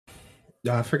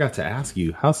I forgot to ask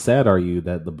you, how sad are you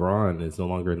that LeBron is no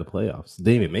longer in the playoffs?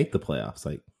 Didn't even make the playoffs.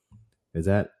 Like, does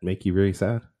that make you really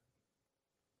sad?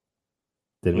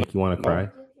 Did it make you want to No, cry?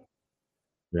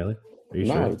 Really? Are you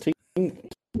no, sure? the team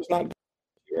was not good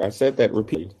here. I said that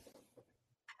repeatedly.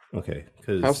 Okay,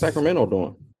 How's because Sacramento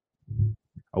doing?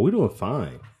 are we doing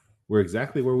fine? We're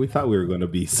exactly where we thought we were going to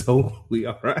be, so we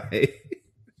all right.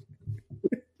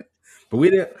 But we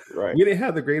didn't Right. we didn't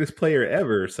have the greatest player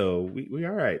ever, so we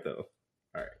all right though.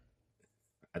 All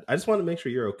right. I just want to make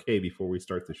sure you're okay before we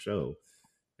start the show,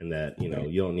 and that you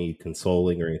don't need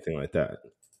consoling or anything like that.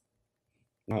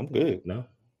 No, I'm good. No.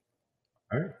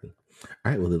 All right. All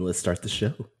right. Well, then let's start the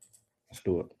show. Let's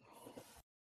do it.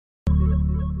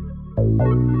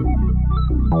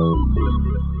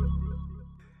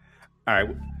 All right.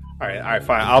 All right.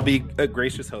 Fine. I'll be a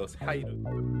gracious host. How you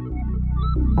doing?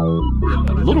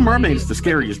 Little Mermaid is the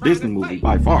scariest Disney movie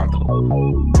by far, though.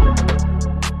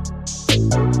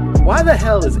 Why the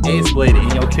hell is Ace Blade in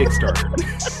your Kickstarter?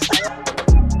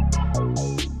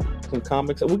 Some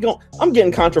comics. I'm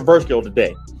getting controversial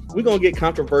today. We're gonna get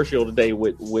controversial today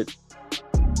with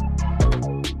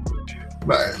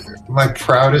my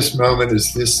proudest moment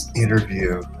is this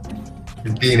interview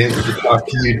and being able to talk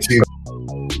to you two.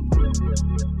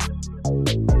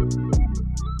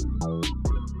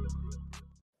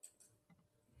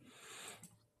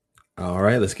 All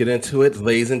right, let's get into it.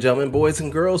 Ladies and gentlemen, boys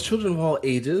and girls, children of all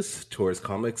ages, Taurus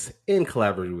Comics in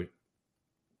collaboration with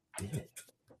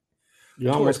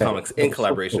Taurus Comics in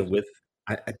collaboration with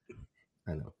I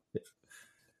know.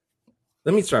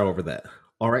 Let me start over that.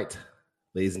 All right,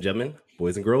 ladies and gentlemen,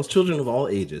 boys and girls, children of all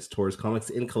ages, Taurus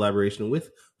Comics in collaboration with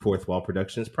Fourth Wall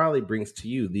Productions proudly brings to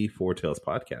you the Four Tales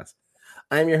podcast.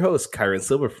 I am your host, Kyron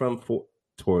Silver from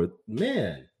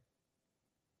Man.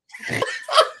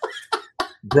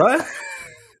 Bruh.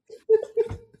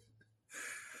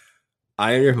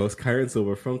 I am your host, Kyron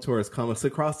Silver from Taurus Comics.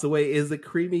 Across the way is the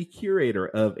creamy curator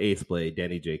of Ace Blade,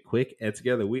 Danny J. Quick, and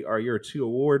together we are your two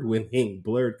award-winning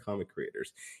blurred comic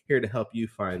creators, here to help you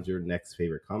find your next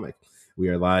favorite comic. We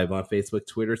are live on Facebook,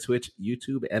 Twitter, Twitch,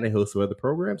 YouTube, and a host of other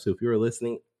programs. So if you are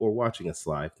listening or watching us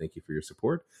live, thank you for your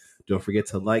support. Don't forget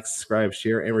to like, subscribe,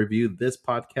 share, and review this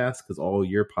podcast, because all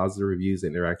your positive reviews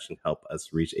and interaction help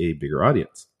us reach a bigger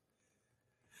audience.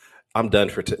 I'm done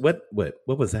for what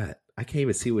was that? I can't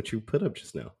even see what you put up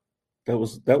just now. That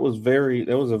was a very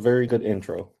good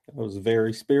intro. It was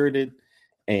very spirited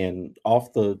and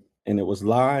and it was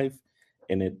live,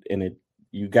 and it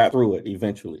you got through it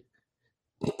eventually.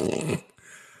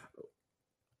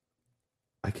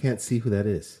 I can't see who that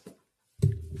is.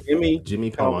 Jimmy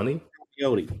Palmani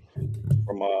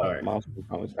from Monster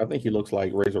Comics. I think he looks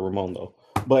like Razor Ramon though.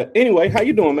 But anyway, how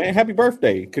you doing, man? Happy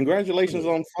birthday! Congratulations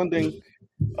on funding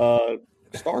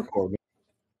StarCorp,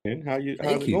 man. How's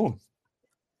it going?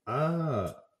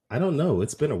 I don't know.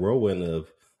 It's been a whirlwind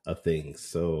of things,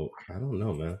 so I don't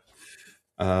know,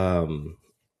 man.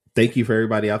 Thank you for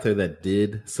everybody out there that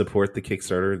did support the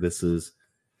Kickstarter. This is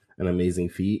an amazing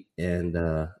feat, and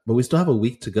but we still have a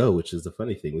week to go, which is the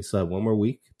funny thing. We still have one more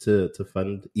week to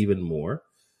fund even more.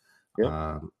 Yep.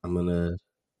 I'm gonna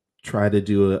try to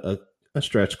do a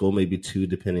stretch goal, maybe 2,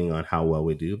 depending on how well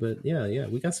we do. But yeah,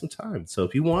 we got some time. So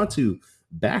if you want to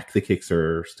back the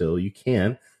Kickstarter still, you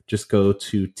can. Just go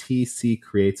to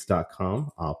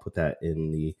tccreates.com. I'll put that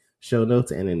in the show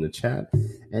notes and in the chat.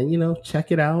 And,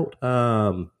 check it out.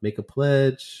 Make a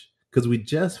pledge, because we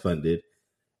just funded.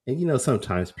 And,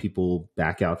 sometimes people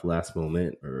back out the last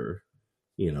moment, or,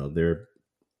 their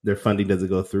funding doesn't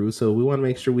go through. So we want to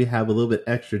make sure we have a little bit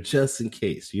extra just in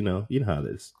case. You know how it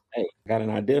is. Hey, I got an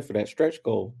idea for that stretch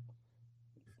goal.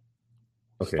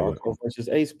 Okay. StarCorp versus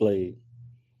Ace Blade.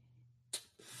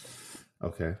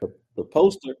 Okay. The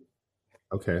poster.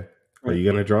 Okay. Are you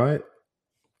gonna draw it?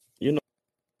 No,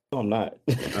 I'm not.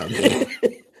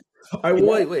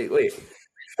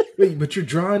 Wait, but you're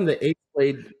drawing the Ace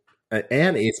Blade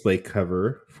and Ace Blade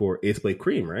cover for Ace Blade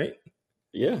Cream, right?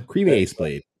 Yeah. Creamy Ace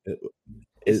Blade.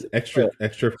 Is extra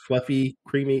fluffy,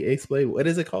 creamy Ace Blade. What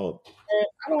is it called?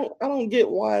 I don't get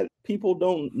why people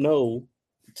don't know.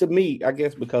 To me, I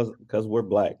guess because we're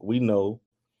black, we know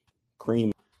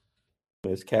Cream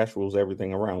is Cash Rules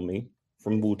Everything Around Me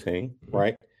from Wu-Tang,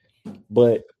 right?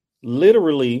 But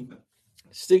literally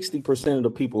 60% of the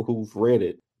people who've read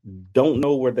it don't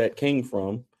know where that came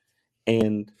from.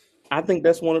 And I think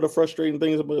that's one of the frustrating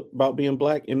things about being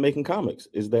black and making comics,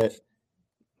 is that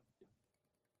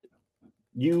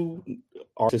you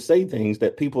are to say things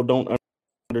that people don't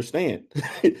understand.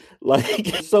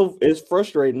 So it's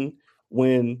frustrating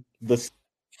when the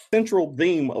central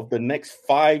theme of the next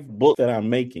 5 books that I'm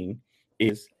making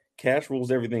is Cash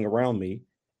Rules Everything Around Me,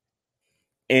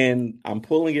 and I'm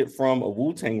pulling it from a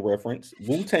Wu-Tang reference.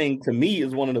 Wu-Tang to me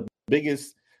is one of the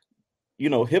biggest,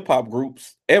 hip hop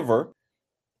groups ever,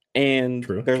 and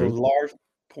there's a large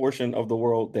portion of the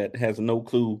world that has no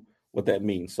clue what that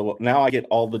means. So now I get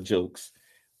all the jokes.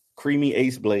 Creamy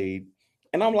Ace Blade,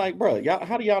 and I'm like, bro, y'all,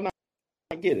 how do y'all not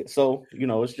get it? So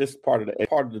it's just part of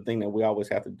the thing that we always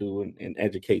have to do in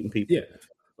educating people. Yeah.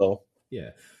 So yeah,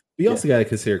 we also got to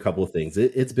consider a couple of things.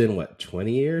 It's been what,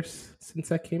 20 years since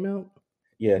that came out?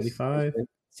 Yes, 25.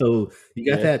 So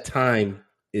you got that time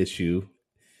issue,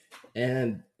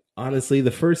 and honestly, the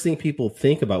first thing people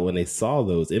think about when they saw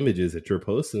those images that you're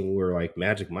posting were like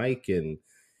Magic Mike and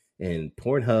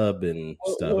Pornhub and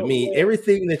stuff. I mean,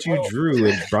 everything that you drew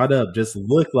and brought up just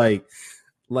looked like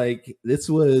this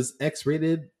was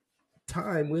X-rated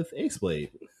time with Ace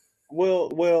Blade.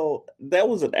 Well, that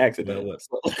was an accident.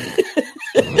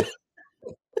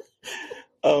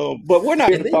 But we're not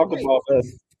going to talk about us.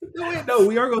 No,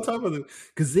 we are going to talk about it,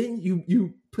 because then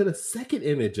you put a second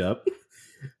image up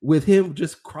with him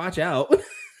just crotch out.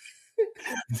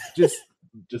 just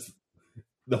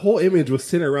the whole image was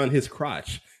centered around his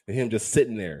crotch and him just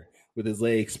sitting there with his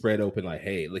legs spread open, like,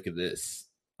 "Hey, look at this.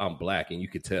 I'm black, and you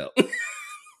could tell."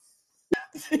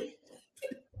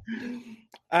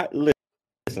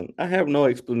 Listen, I have no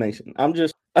explanation. I'm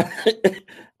just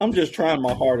trying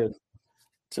my hardest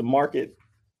to market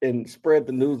and spread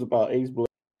the news about Ace Blade.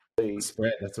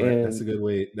 Spread, that's right. That's a good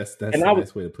way. That's a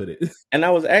nice way to put it. And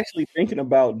I was actually thinking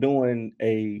about doing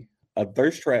a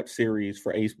thirst trap series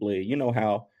for Ace Blade. You know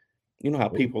how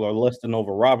people are lusting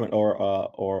over Robin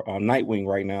or Nightwing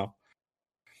right now.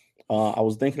 I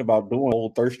was thinking about doing an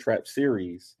old thirst trap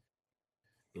series.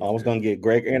 I was going to get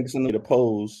Greg Anderson to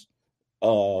pose,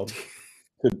 and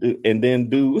then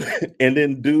do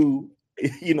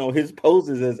his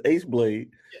poses as Ace Blade,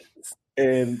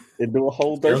 and do a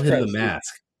whole thirst trap. Mail him the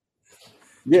mask.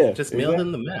 Yeah, just mail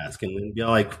him the mask and then be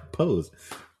like, pose.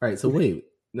 All right, so wait.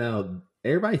 Now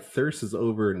everybody thirsts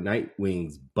over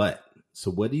Nightwing's butt.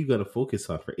 So what are you going to focus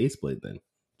on for Ace Blade then?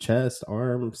 Chest,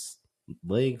 arms,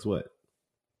 legs, what?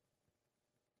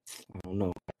 I don't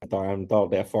know. I haven't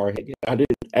thought that far ahead yet. I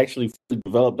didn't actually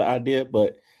develop the idea,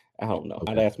 but I don't know.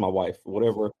 Okay. I'd ask my wife.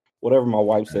 Whatever my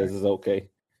wife says is okay.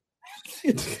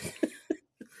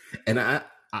 And I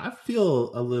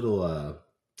feel a little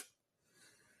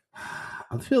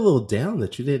down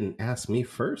that you didn't ask me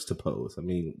first to pose. I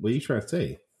mean, what are you trying to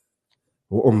say?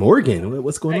 Or Morgan?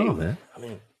 What's going on, man? I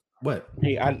mean, what?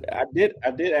 Hey, I did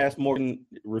ask Morgan.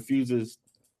 Refuses.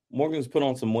 Morgan's put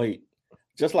on some weight,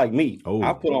 just like me.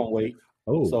 I put on weight.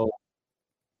 So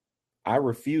I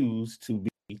refuse to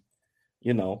be.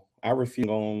 I refuse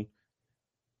on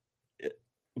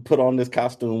put on this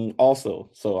costume also.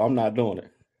 So I'm not doing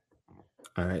it.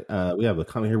 All right. We have a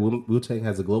comment here. Wu-Tang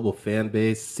has a global fan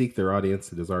base. Seek their audience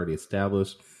that is already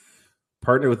established.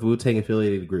 Partner with Wu-Tang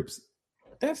affiliated groups.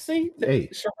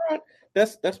 Sharon,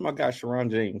 that's my guy, Sharon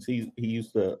James. He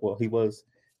was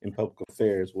in public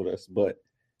affairs with us, but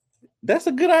that's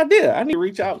a good idea. I need to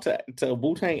reach out to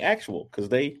Wu-Tang Actual, because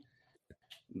they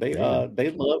love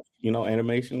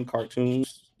animation,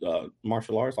 cartoons,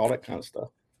 martial arts, all that kind of stuff.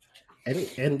 And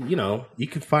you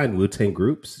can find Wu-Tang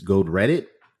groups. Go to Reddit.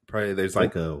 Probably there's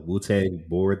like a Wu-Tang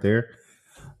board there.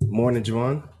 Morning,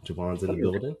 Javon. Javon's in the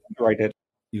building. Write that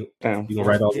down. You gonna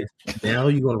write all this? Now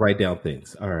you're gonna write down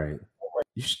things. All right.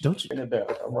 Don't you?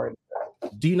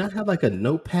 Do you not have like a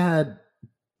notepad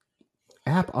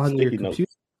app on your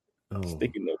computer?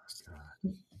 Sticky notes.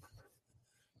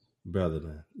 Brother,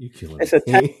 man, you killing me. It's a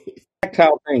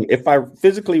tactile thing. If I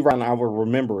physically run, I will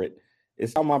remember it.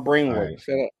 It's how my brain works.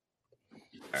 Shut up.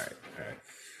 All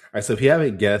right. So if you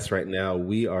haven't guessed right now,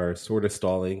 we are sort of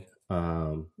stalling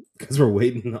because we're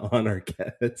waiting on our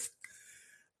guest.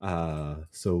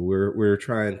 So we're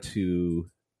trying to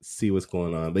see what's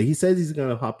going on, but he says he's going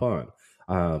to hop on.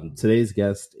 Today's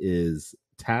guest is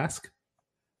Task,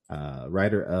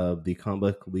 writer of the comic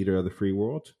book Leader of the Free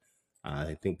World.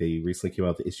 I think they recently came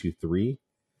out with issue 3.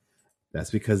 That's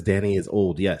because Danny is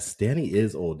old. Yes, Danny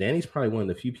is old. Danny's probably one of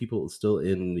the few people still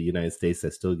in the United States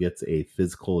that still gets a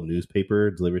physical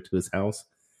newspaper delivered to his house.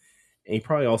 And he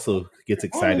probably also gets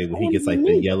excited when he gets like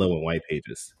the yellow and white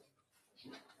pages.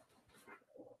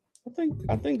 I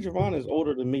think Javon is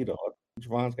older than me, though.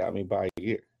 Javon's got me by a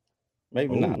year.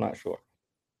 Maybe not. I'm not sure.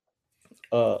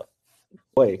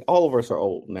 Wait, all of us are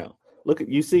old now. Look at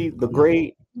you. See the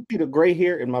gray. You see the gray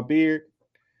here in my beard.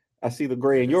 I see the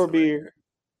gray in your beard.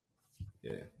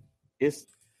 Yeah, it's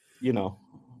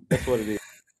that's what it is.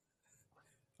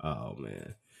 Oh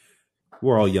man,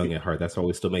 we're all young at heart. That's why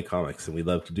we still make comics, and we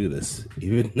love to do this,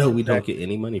 even though we don't get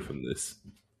any money from this.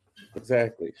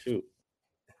 Exactly. Shoot.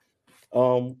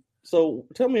 So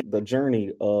tell me the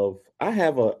journey of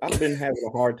I've been having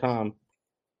a hard time.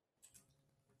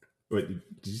 Wait,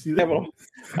 did you see that?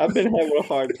 I've been having a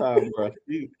hard time, bro.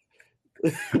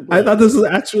 I thought this was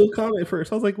an actual comment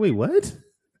first. I was like, wait, what?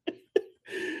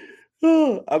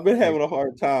 I've been having a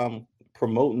hard time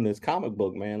promoting this comic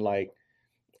book, man. Like,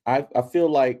 I feel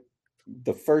like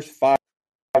the first 5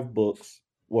 books,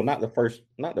 well, not the first,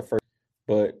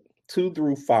 but 2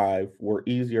 through 5 were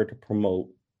easier to promote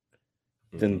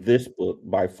than this book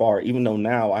by far. Even though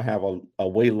now I have a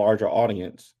way larger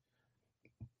audience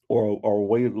or a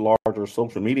way larger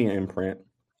social media imprint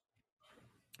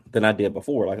than I did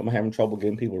before. Like, I'm having trouble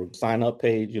getting people to sign up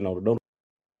page, the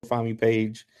notify me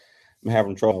page. I'm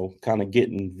having trouble kind of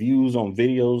getting views on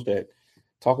videos that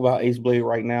talk about Ace Blade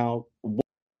right now.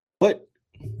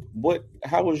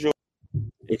 How was your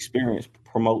experience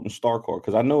promoting StarCore?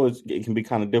 Because I know it can be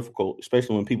kind of difficult,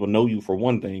 especially when people know you for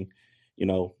one thing.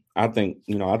 I think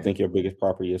your biggest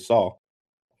property is Saw.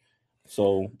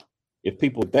 So if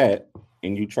people with that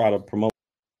and you try to promote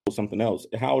something else,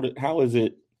 how's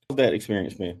that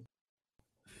experience been?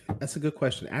 That's a good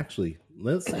question. Actually,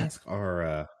 let's ask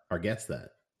our guest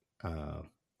that.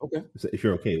 Okay. If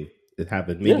you're okay with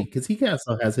having maybe because he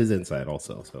also has his insight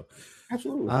also. So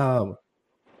absolutely.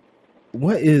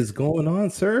 What is going on,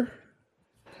 sir?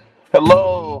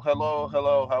 Hello.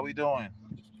 How we doing?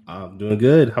 I'm doing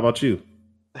good. How about you?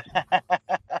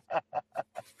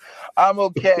 I'm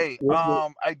okay.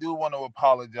 I do want to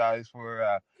apologize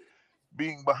for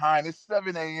being behind. It's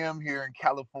 7 a.m. here in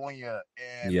California,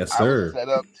 and yes, I was set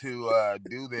up to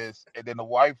do this, and then the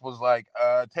wife was like,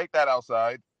 "Take that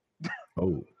outside."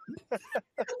 Oh,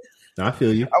 I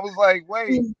feel you. I was like,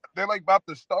 "Wait, they're like about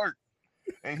to start,"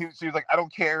 and she was like, "I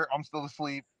don't care. I'm still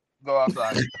asleep. Go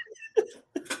outside."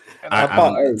 And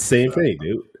I same thing,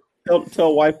 dude.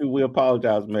 Tell wifey we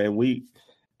apologize, man.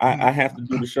 I have to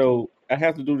do the show. I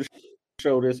have to do the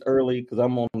show this early because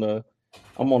I'm on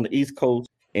the East Coast,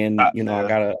 and I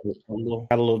got a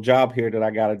little job here that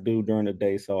I got to do during the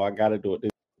day, so I got to do it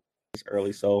this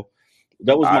early. So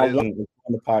that was my one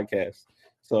on the podcast.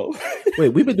 So wait,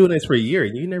 we've been doing this for a year,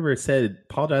 and you never said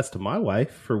apologize to my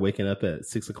wife for waking up at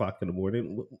 6 o'clock in the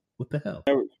morning. What the hell?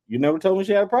 You never told me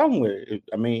she had a problem with it.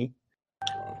 I mean,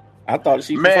 I thought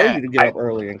she preferred you to get up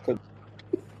early and cook.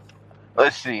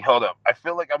 Let's see. Hold up. I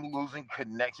feel like I'm losing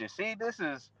connection. See, this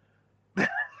is.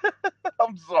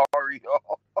 I'm sorry,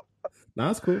 y'all. No,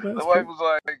 it's cool, man. The wife was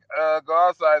like, "Go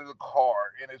outside of the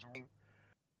car," and it's raining.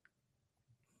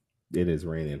 It is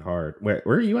raining hard. Where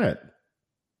are you at?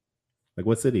 Like,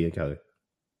 what city in Cali?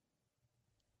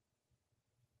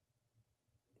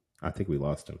 I think we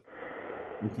lost him.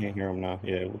 We can't hear him now.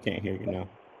 Yeah, we can't hear you now.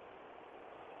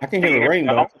 I can hear the rain,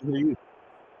 though. I can hear you.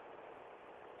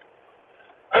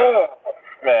 Oh,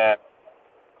 man.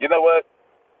 You know what?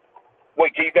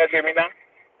 Wait, can you guys hear me now?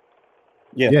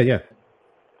 Yeah.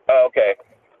 Oh, okay.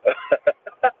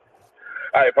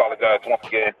 I apologize once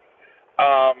again.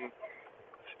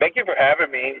 Thank you for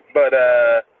having me, but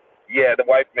yeah, the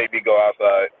wife made me go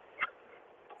outside.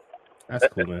 That's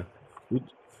cool, man.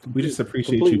 We just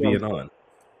appreciate you being on.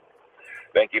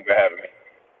 Thank you for having me.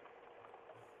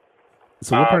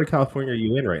 So what part of California are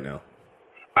you in right now?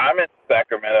 I'm in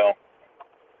Sacramento.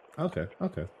 Okay.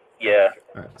 Yeah.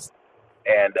 Nice.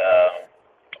 And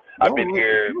I've been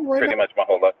here pretty much my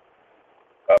whole life.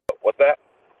 What's that?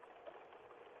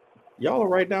 Y'all are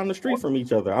right down the street from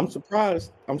each other. I'm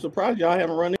surprised y'all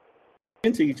haven't run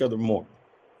into each other more.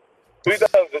 Who does?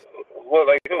 Well,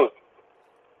 like who?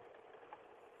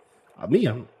 Me.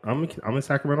 I'm in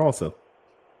Sacramento also.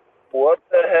 What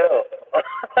the hell?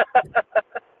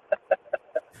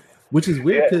 Which is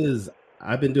weird because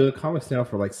I've been doing comics now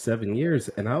for like 7 years,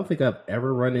 and I don't think I've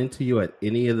ever run into you at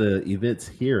any of the events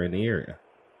here in the area.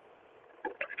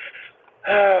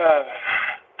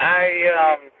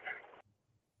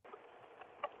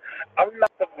 I'm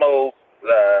not the most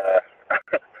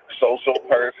social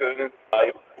person,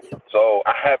 so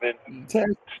I haven't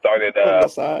started. I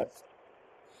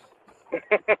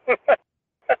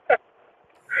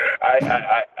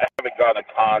haven't gone to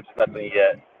cons, nothing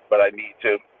yet, but I need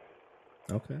to.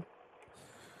 Okay.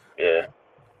 Yeah.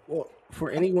 Well, for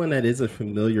anyone that isn't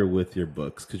familiar with your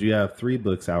books, because you have 3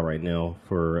 books out right now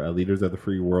for Leaders of the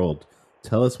Free World,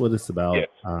 tell us what it's about. Yes.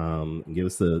 Give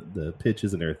us the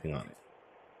pitches and everything on it.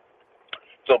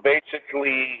 So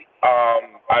basically,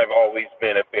 I've always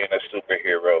been a fan of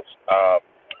superheroes.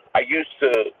 I used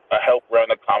to help run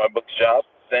a comic book shop.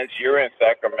 Since you're in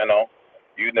Sacramento,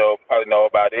 you probably know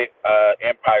about it.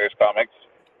 Empire's Comics.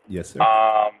 Yes, sir.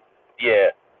 Yeah,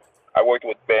 I worked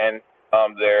with Ben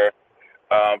there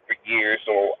for years,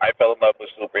 so I fell in love with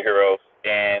superheroes,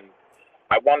 and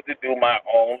do my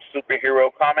own superhero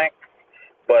comic,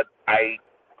 but how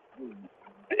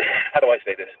do I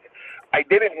say this? I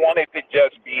didn't want it to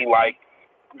just be like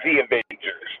the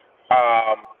Avengers.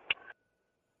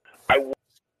 I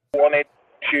wanted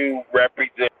to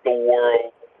represent the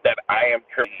world that I am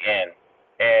currently in.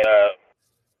 And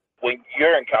when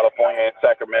you're in California, in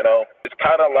Sacramento, it's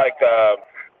kind of like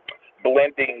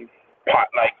blending pot.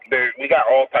 Like we got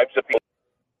all types of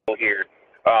people here: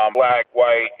 black,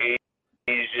 white,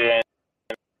 Asian,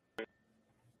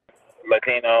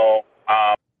 Latino,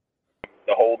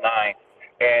 the whole nine.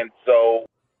 And so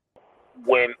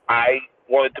when I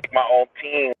wanted to make my own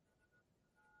team,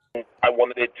 I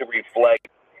wanted it to reflect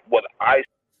what I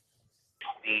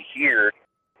see here.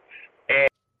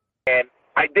 And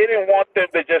I didn't want them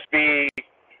to just be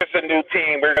just a new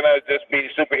team. We're gonna just be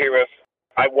superheroes.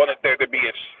 I wanted there to be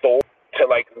a story to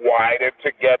like why they're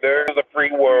together. The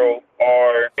free world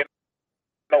are in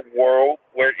a world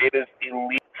where it is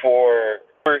elite for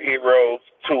superheroes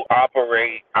to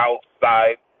operate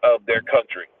outside of their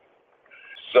country.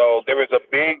 So there was a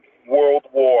big world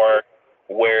war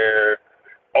where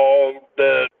all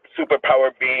the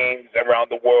superpower beings around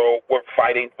the world were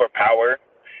fighting for power,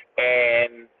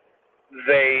 and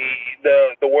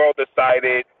the world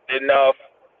decided enough.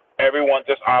 Everyone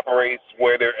just operates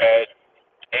where they're at,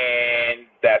 and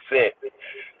that's it.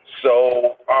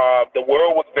 So the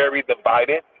world was very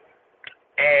divided,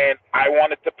 and I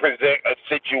wanted to present a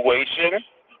situation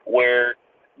where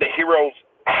the heroes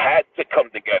had to come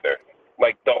together,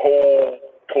 like the whole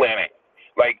planet,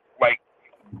 like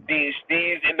these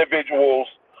individuals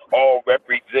all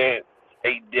represent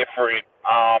a different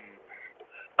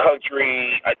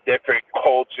country, a different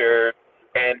culture,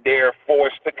 and they're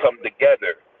forced to come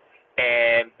together.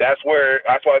 And that's why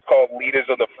it's called Leaders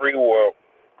of the Free World,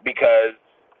 because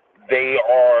they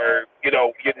are,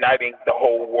 uniting the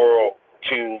whole world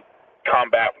to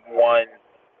combat one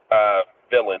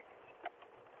villain.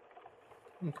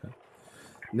 Okay.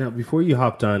 Now, before you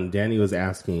hopped on, Danny was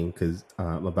asking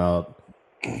about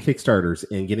Kickstarters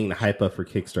and getting the hype up for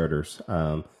Kickstarters.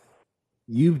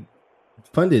 You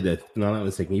funded, if I'm not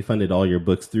mistaken, you funded all your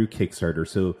books through Kickstarter.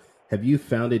 So have you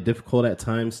found it difficult at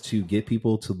times to get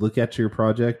people to look at your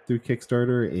project through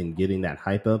Kickstarter and getting that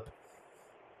hype up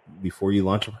before you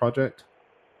launch a project?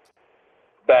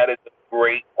 That is a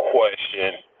great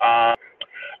question. I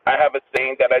have a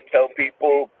saying that I tell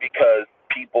people because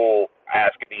people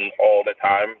ask me all the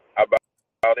time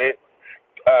about it.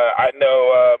 I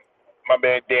know my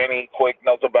man Danny Quick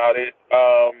knows about it.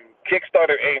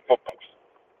 Kickstarter ain't for punks.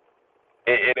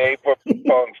 It ain't for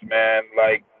punks, man.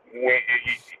 Like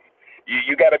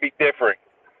you got to be different.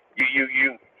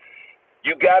 You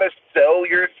got to sell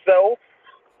yourself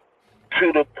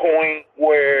to the point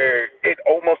where it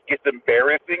almost gets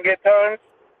embarrassing at times.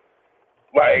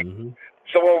 Like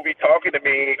someone will be talking to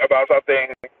me about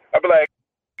something, I'll be like,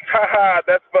 haha,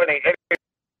 that's funny.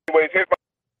 Anyways, here's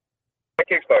my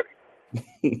Kickstarter.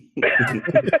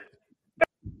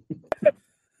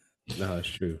 No, it's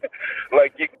true.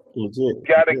 Like you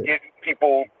gotta get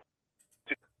people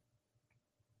to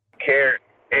care,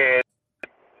 and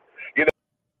the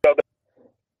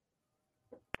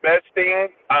best thing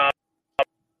I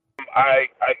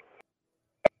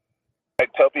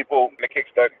tell people in the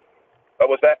Kickstarter. Oh,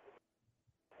 what's that?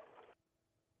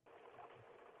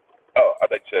 Oh, I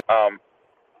thought you said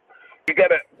you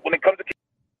gotta, when it comes to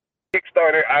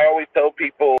Kickstarter, I always tell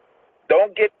people,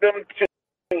 don't get them to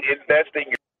invest in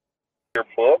your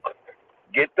book.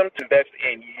 Get them to invest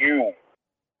in you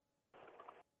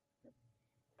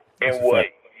and what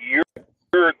you're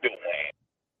doing,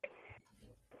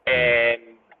 and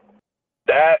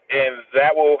that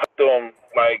will help them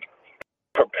like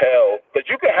propel. Because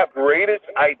you can have greatest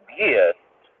idea,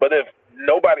 but if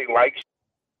nobody likes you,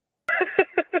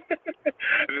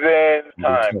 then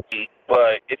time.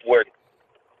 But it's worth it.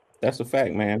 That's a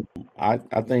fact, man. I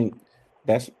think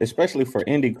that's especially for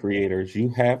indie creators.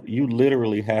 You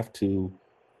literally have to,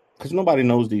 because nobody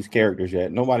knows these characters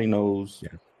yet. Nobody knows,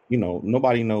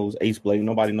 nobody knows Ace Blade.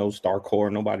 Nobody knows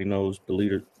Starcore. Nobody knows the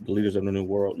leaders of the new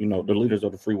world. The leaders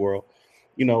of the free world.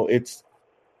 It's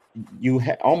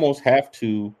almost have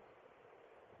to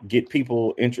get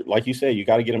people interested. Like you said, you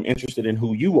got to get them interested in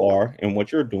who you are and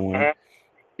what you're doing,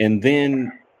 and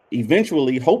then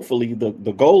eventually, hopefully, the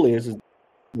goal is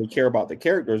we care about the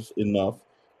characters enough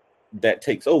that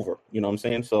takes over. You know what I'm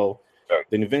saying? So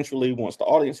then eventually, once the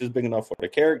audience is big enough for the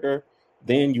character,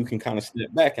 then you can kind of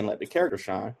step back and let the character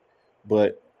shine.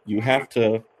 But you got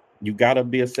to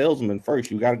be a salesman first.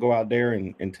 You got to go out there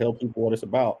and tell people what it's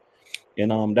about.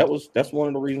 And that's one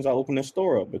of the reasons I opened this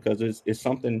store up, because it's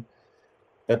something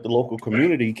that the local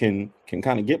community can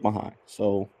kind of get behind.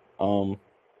 So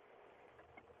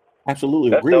absolutely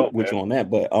That's agree dope, with man. you on that.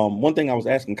 But one thing I was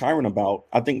asking Kyron about,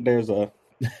 I think there's a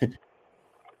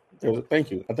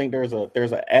thank you. I think there's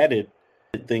a added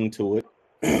thing to it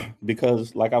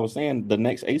because, like I was saying, the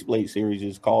next Ace Blade series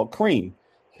is called Cream.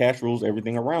 Cash rules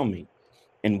everything around me,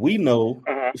 and we know.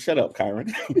 Mhm. Shut up,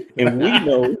 Kyron. And we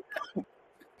know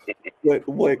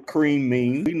what cream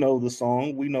means. We know the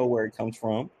song. We know where it comes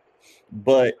from.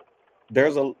 But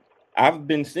I've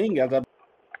been seeing as I've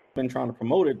been trying to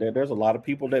promote it that there's a lot of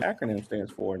people that acronym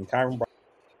stands for, and Kyron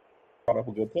brought up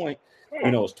a good point.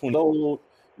 You know, it's 20 old.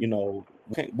 You know,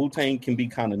 Wu-Tang can be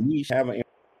kind of niche, have an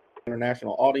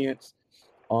international audience.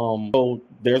 So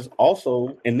there's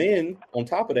also, and then on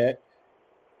top of that,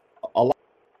 a lot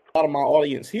of my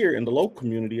audience here in the local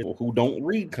community who don't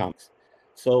read comics.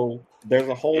 So there's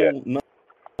a whole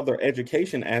other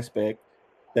education aspect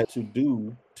that to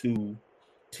do to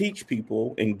teach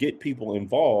people and get people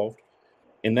involved.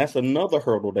 And that's another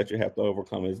hurdle that you have to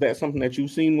overcome. Is that something that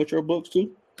you've seen with your books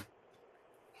too?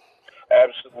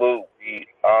 Absolutely.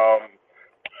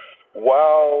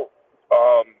 While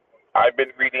I've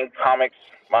been reading comics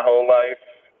my whole life,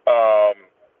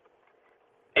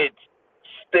 it's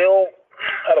still,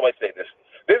 how do I say this?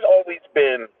 There's always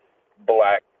been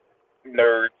black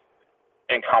nerds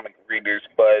and comic readers,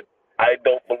 but I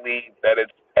don't believe that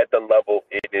it's at the level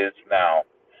it is now.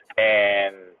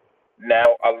 And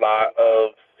now a lot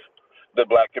of the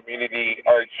black community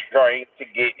are trying to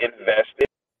get invested,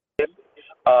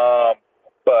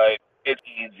 but it's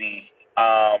easy.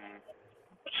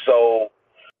 So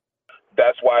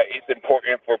that's why it's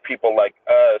important for people like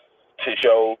us to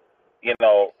show,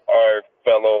 our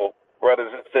fellow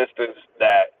brothers and sisters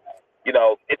that,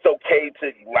 it's okay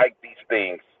to like these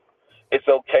things. It's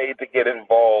okay to get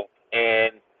involved,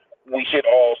 and we should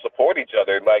all support each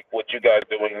other, like what you guys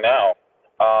are doing now.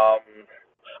 Um,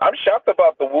 I'm shocked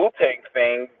about the Wu Tang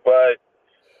thing, but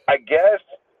I guess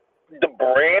the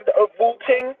brand of Wu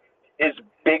Tang is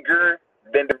bigger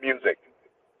than the music.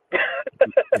 Yeah,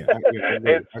 I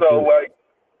agree. And so, like,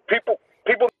 people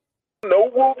know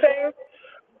Wu Tang,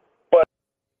 but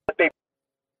they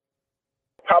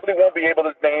probably won't be able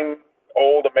to name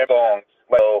all the songs.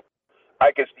 So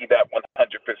I can see that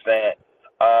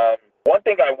 100%. One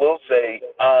thing I will say,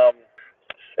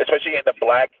 especially in the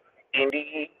black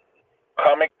indie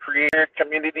comic creator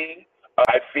community,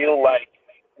 I feel like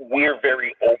we're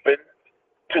very open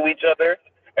to each other,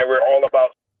 and we're all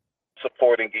about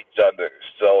supporting each other.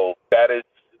 So that is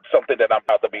something that I'm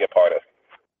proud to be a part of.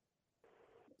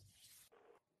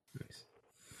 Nice.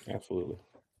 Absolutely.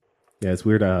 Yeah, it's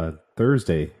weird.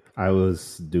 Thursday, I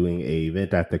was doing a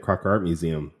event at the Crocker Art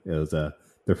Museum. It was the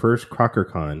first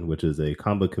CrockerCon, which is a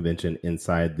comic book convention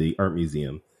inside the art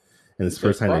museum, and it's the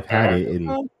first time they've had it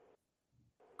in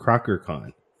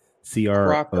CrockerCon,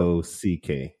 CROCK.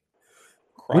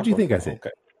 What do you think I said?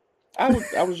 Okay.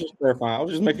 I was just clarifying. I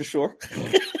was just making sure.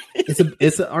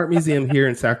 It's an art museum here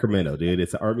in Sacramento, dude.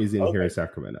 It's an art museum here in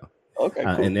Sacramento. Okay,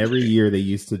 cool. And every year they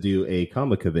used to do a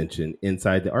comic convention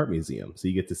inside the art museum. So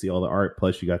you get to see all the art,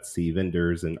 plus you got to see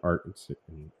vendors and art.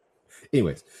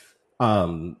 Anyways,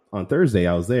 on Thursday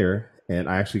I was there, and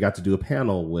I actually got to do a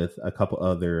panel with a couple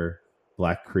other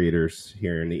black creators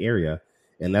here in the area.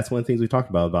 And that's one of the things we talked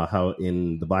about how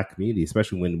in the black community,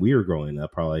 especially when we were growing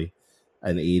up, probably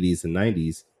in the 80s and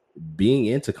 90s, being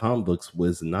into comic books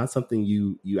was not something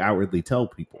you outwardly tell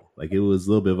people. Like, it was a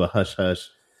little bit of a hush hush.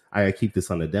 I gotta keep this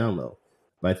on the down low.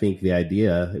 But I think the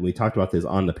idea, and we talked about this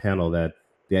on the panel, that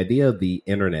the idea of the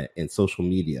internet and social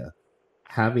media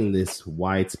having this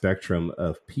wide spectrum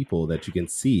of people that you can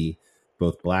see,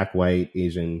 both black, white,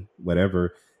 Asian,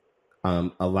 whatever,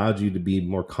 allowed you to be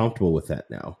more comfortable with that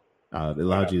now. It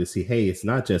allowed you to see, hey, it's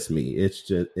not just me. It's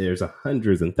just there's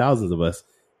hundreds and thousands of us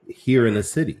here in the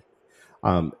city.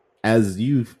 As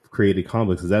you've created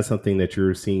comics, is that something that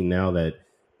you're seeing now, that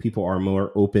people are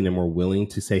more open and more willing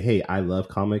to say, hey, I love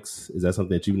comics? Is that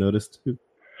something that you've noticed too?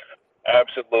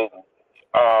 Absolutely.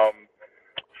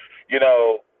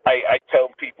 I tell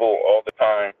people all the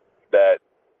time that,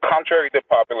 contrary to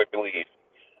popular belief,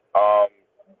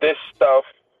 this stuff,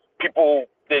 people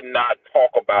did not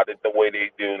talk about it the way they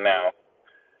do now.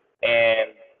 And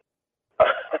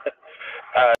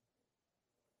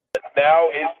now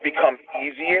it's become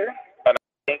easier. And I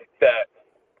think that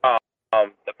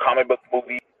the comic book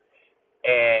movie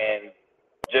and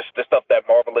just the stuff that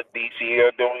Marvel and DC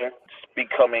are doing, it's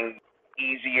becoming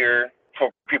easier for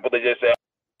people to just say,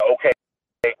 okay,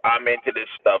 I'm into this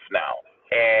stuff now.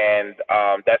 And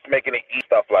that's making it easy,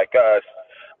 stuff like us.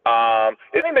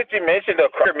 The thing that you mentioned, the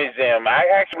Crocker Museum, I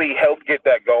actually helped get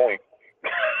that going.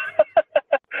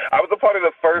 I was a part of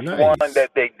the first one Nice.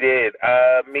 that they did.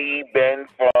 Me, Ben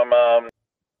from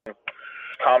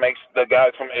comics, the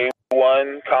guys from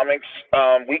A1 Comics.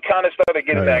 We kind of started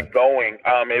getting Oh, yeah. that going.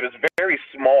 It was very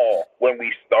small when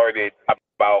we started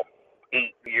about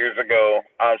 8 years ago.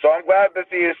 So I'm glad to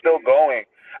see it's still going.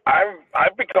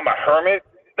 I've become a hermit,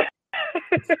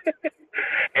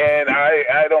 and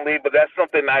I don't leave, but that's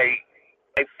something I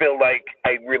feel like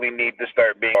I really need to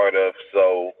start being part of.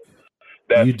 So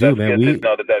You do, that's man. good to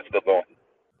know that that's still going.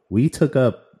 We took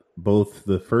up both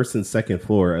the first and second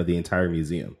floor of the entire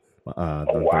museum. Oh,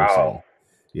 wow.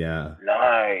 Yeah.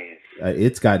 Nice.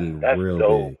 It's gotten That's real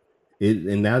dope. big.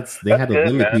 They That's had to good,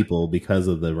 limit man. people because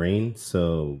of the rain,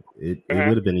 so it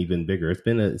would have been even bigger.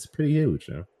 It's pretty huge.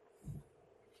 You know?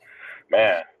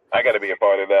 Man, I got to be a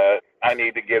part of that. I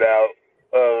need to get out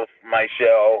of my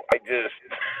shell. I just,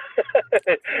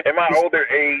 in my older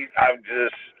age,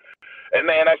 and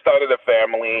then I started a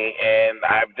family, and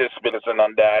I've just been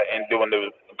on that and doing the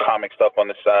comic stuff on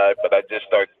the side. But I just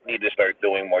need to start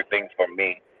doing more things for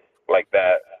me, like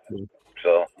that.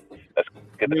 So that's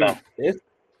good to know.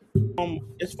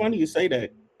 It's funny you say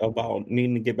that about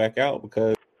needing to get back out,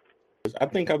 because I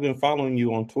think I've been following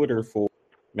you on Twitter for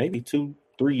maybe 2-3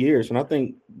 years, and I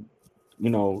think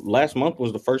last month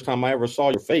was the first time I ever saw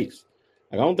your face.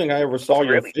 Like, I don't think I ever saw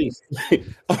your face. I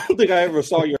don't think I ever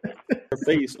saw your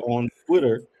face on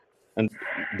Twitter, and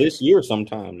this year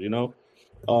sometimes, and I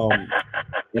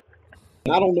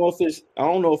don't know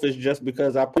if it's just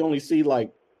because I only see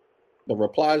like the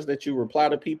replies that you reply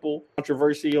to people,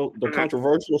 controversial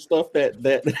stuff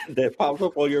that pops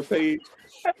up on your page,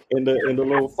 and the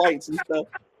little fights and stuff.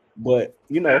 But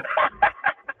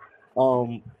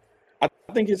I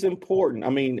think it's important. I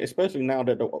mean, especially now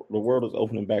that the world is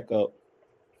opening back up,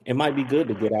 it might be good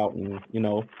to get out and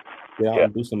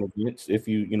and do some events if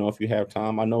you have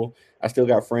time. I know I still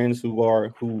got friends who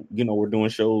we're doing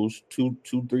shows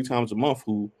 2-3 times a month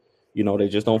who they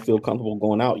just don't feel comfortable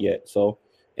going out yet. So,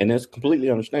 and that's completely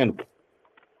understandable.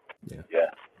 Yeah.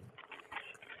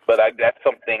 But that's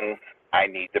something I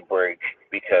need to break,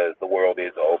 because the world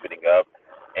is opening up,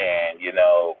 and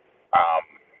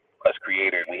us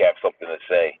creators, we have something to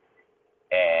say,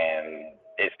 and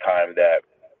it's time that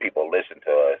people listen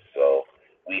to us. So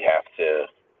we have to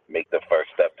make the first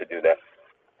step to do that.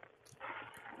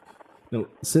 No,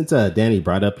 since Danny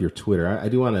brought up your Twitter, I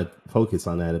do want to focus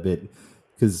on that a bit,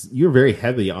 because you're very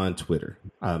heavy on Twitter.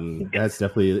 That's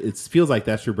definitely, it feels like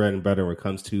that's your bread and butter when it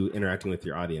comes to interacting with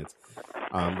your audience.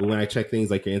 But when I check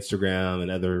things like your Instagram and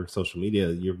other social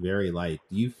media, you're very light.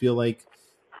 Do you feel like,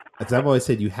 as I've always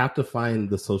said, you have to find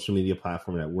the social media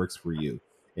platform that works for you,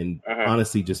 and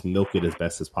honestly, just milk it as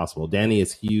best as possible. Danny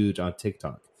is huge on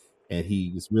TikTok, and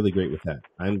he is really great with that.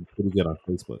 I'm pretty good on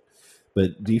Facebook.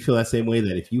 But do you feel that same way,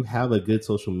 that if you have a good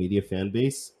social media fan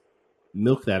base,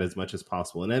 milk that as much as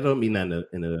possible? And I don't mean that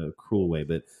in a cruel way,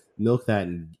 but milk that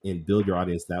and build your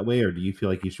audience that way? Or do you feel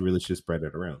like you should really just spread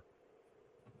it around?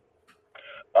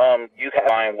 You have to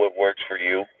find what works for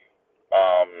you.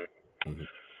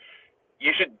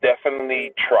 You should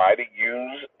definitely try to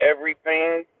use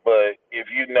everything, but if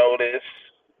you notice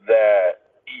that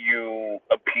you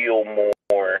appeal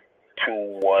more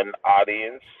to one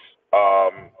audience,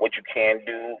 what you can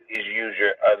do is use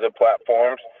your other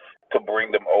platforms to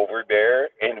bring them over there,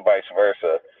 and vice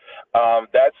versa.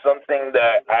 That's something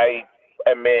that I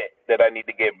admit that I need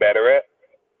to get better at.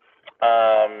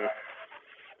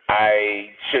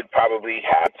 I should probably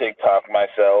have TikTok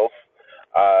myself,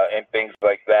 and things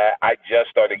like that. I just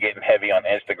started getting heavy on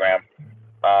Instagram.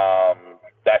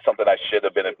 That's something I should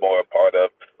have been more a part of.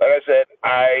 Like I said,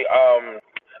 I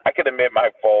can admit my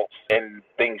faults and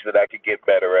things that I could get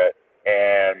better at,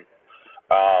 and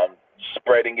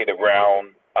spreading it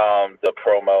around the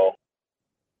promo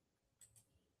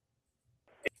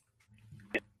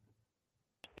is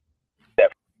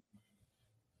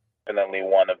definitely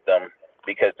one of them,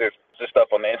 because there's just stuff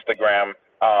on Instagram.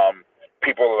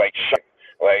 People are like,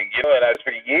 and I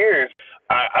for years,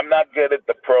 I'm not good at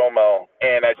the promo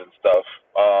and stuff.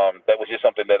 That was just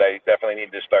something that I definitely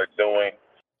need to start doing.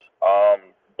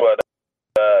 But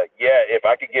yeah, if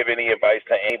I could give any advice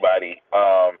to anybody,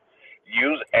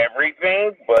 use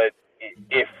everything. But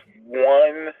if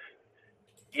one,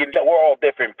 we're all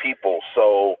different people,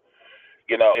 so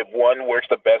if one works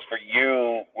the best for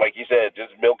you, like you said,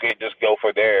 just milk it, just go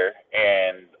for there,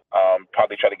 and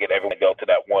probably try to get everyone to go to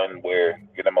that one where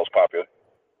you're the most popular.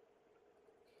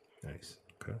 Nice.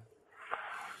 Okay.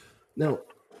 Now,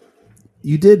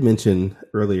 you did mention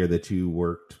earlier that you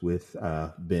worked with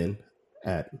Ben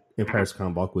at Empire's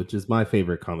Comic Book, which is my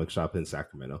favorite comic shop in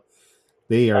Sacramento.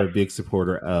 they are a big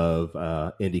supporter of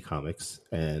indie comics,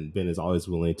 and Ben is always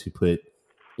willing to put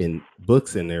in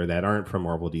books in there that aren't from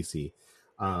Marvel DC.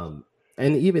 And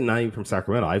even not even from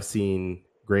Sacramento. I've seen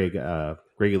Greg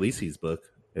Elisi's book.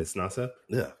 It's NASA.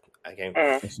 Yeah, I can't.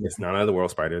 It's not out of the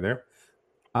world spider there.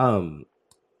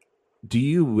 Do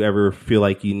you ever feel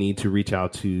like you need to reach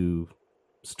out to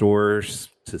stores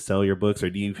to sell your books, or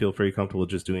do you feel very comfortable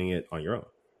just doing it on your own?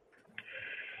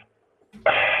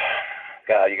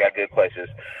 God, you got good questions.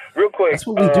 Real quick. That's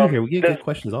what we do here. We get good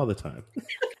questions all the time.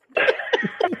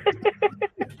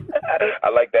 I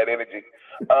like that energy.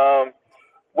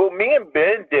 Well, me and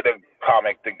Ben did a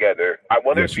comic together. I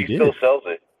wonder if he still sells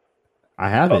it. I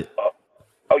have it.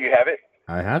 Oh, you have it?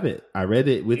 I have it. I read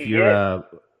it with your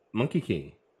Monkey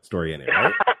King story in it,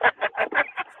 right?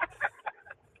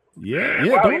 Yeah.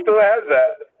 Wow, he still has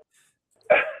that.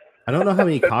 I don't know how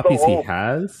many copies he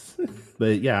has,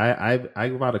 but yeah, I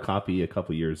bought a copy a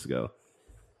couple years ago.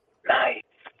 Nice.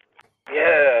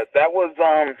 Yeah, that was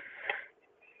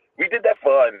we did that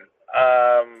fun.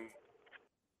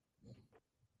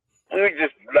 We were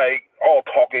just like all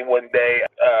talking one day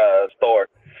store,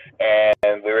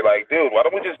 and we were like, dude, why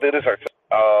don't we just do this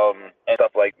ourselves, and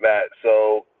stuff like that.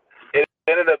 So it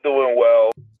ended up doing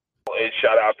well. And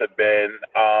shout out to Ben.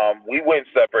 We went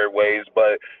separate ways,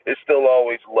 but it's still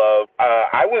always love.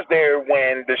 I was there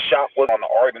when the shop was on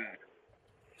Arden,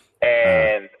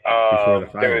 and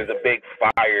there was a big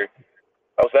fire.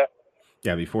 What was that?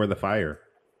 Yeah, before the fire.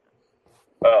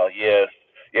 Oh, yeah.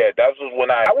 Yeah, that was when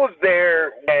I was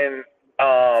there when,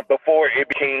 before it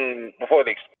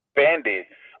expanded.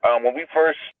 When we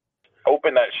first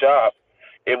opened that shop,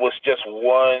 it was just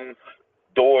one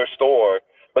door store,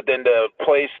 but then the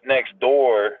place next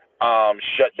door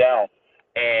shut down,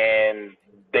 and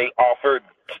they offered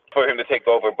for him to take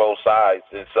over both sides,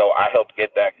 and so I helped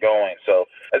get that going. So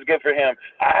that's good for him.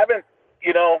 I haven't,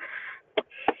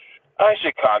 I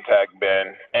should contact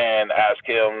Ben and ask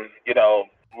him,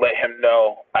 let him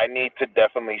know I need to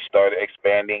definitely start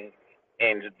expanding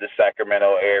in the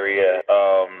Sacramento area.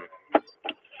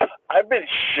 I've been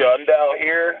shunned out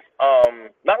here.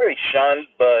 Not really shunned,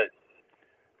 but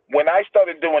when I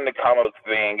started doing the comic book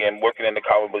thing and working in the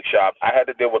comic book shop, I had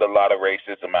to deal with a lot of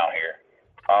racism out here.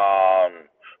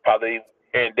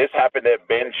 And this happened at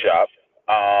Ben's shop.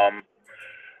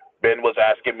 Ben was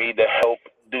asking me to help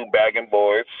do bag and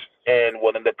boards, and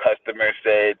one of the customers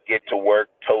said, "Get to work,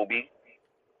 Toby."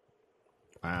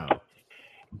 Wow.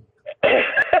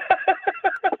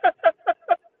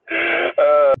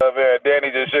 Man,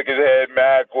 Danny just shook his head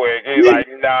mad quick. He's like,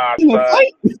 "Nah, son."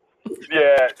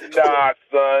 Yeah, nah,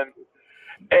 son.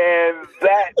 And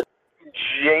that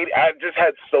I just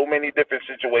had so many different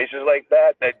situations like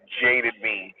that jaded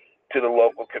me to the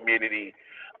local community.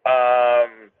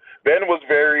 Ben was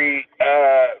very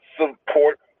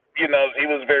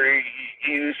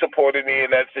he supported me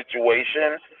in that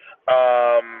situation.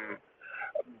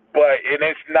 And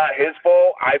it's not his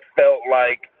fault. I felt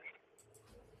like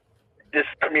this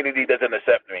community doesn't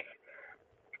accept me.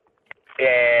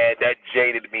 And that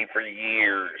jaded me for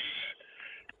years.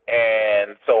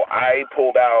 And so I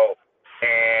pulled out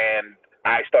and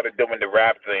I started doing the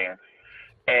rap thing.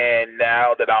 And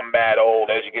now that I'm mad old,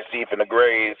 as you can see from the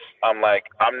grades, I'm like,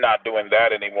 I'm not doing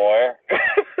that anymore.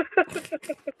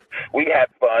 We had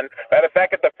fun. Matter of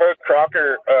fact, at the first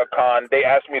Crocker con, they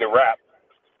asked me to rap.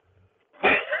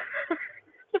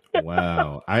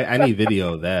 Wow. I need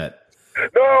video of that.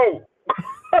 No!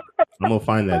 I'm going to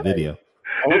find that video.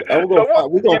 We're going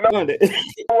to find it.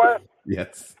 You know what?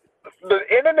 Yes. The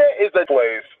internet is a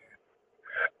place.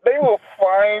 They will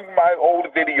find my old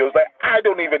videos that I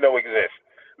don't even know exist.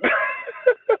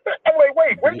 I'm like,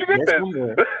 wait, where did you get this?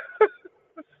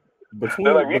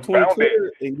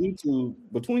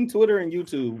 Between Twitter and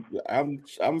YouTube,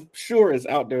 I'm sure it's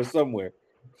out there somewhere.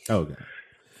 Okay.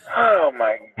 Oh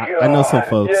my god! I know some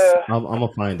folks. Yeah. I'm gonna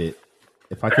find it.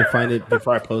 If I can find it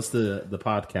before I post the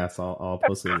podcast, I'll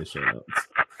post it in the show notes.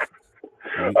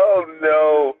 Oh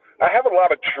no! I have a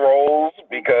lot of trolls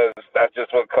because that's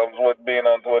just what comes with being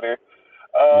on Twitter.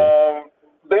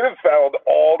 They have found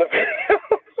all the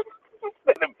videos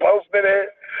and posted it.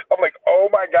 I'm like, oh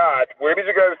my god, where did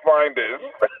you guys find this?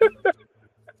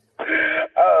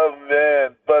 Oh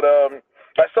man, but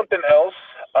that's something else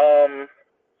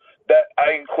that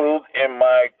I include in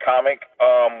my comic.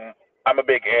 I'm a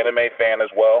big anime fan as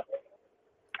well,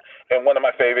 and one of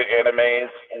my favorite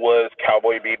animes was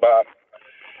Cowboy Bebop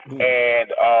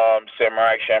and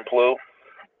Samurai Champloo.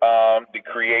 The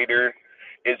creator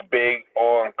is big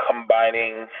on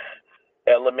combining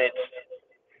elements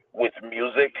with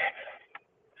music.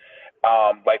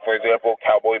 Like, for example,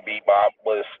 Cowboy Bebop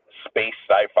was space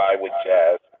sci-fi with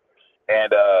jazz,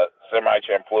 and Samurai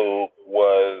Champloo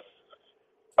was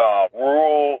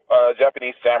rural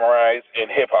Japanese samurais in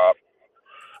hip hop.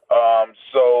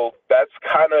 So that's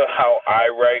kind of how I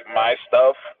write my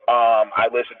stuff. I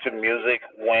listen to music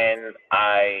when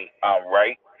I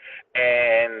write,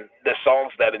 and the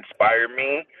songs that inspire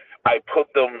me, I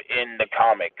put them in the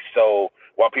comics. So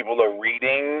while people are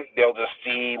reading, they'll just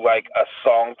see like a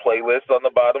song playlist on the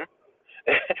bottom.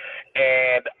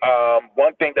 And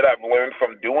one thing that I've learned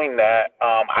from doing that,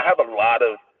 I have a lot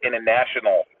of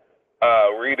international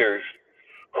readers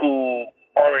who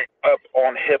aren't up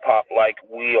on hip hop like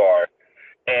we are,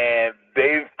 and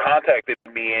they've contacted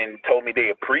me and told me they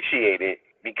appreciate it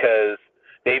because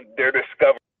they're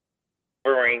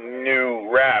discovering new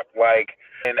rap. Like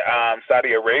in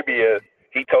Saudi Arabia,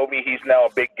 he told me he's now a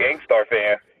big Gangstar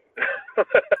fan.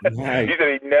 Nice. He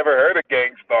said he never heard of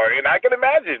Gangstar, and I can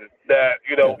imagine that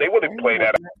they wouldn't play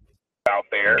that out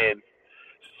there. And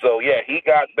so yeah, he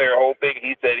got their whole thing.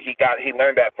 He said he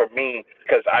learned that from me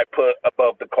because I put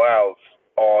Above the Clouds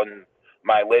on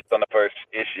my list on the first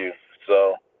issue.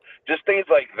 So just things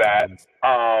like that. It's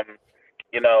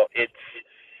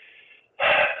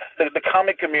the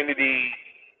comic community.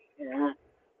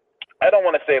 I don't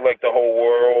want to say like the whole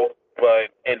world,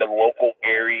 but in the local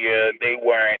area, they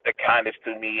weren't the kindest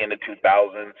to me in the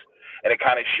 2000s, and it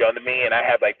kind of shunned me, and I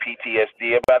had like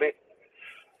PTSD about it.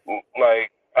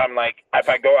 Like, I'm like, if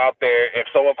I go out there, if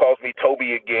someone calls me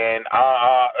Toby again,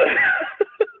 I'm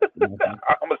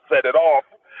gonna set it off.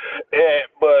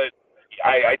 But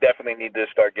I definitely need to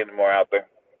start getting more out there.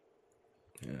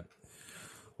 Yeah.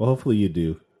 Well, hopefully you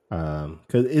do,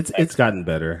 because it's gotten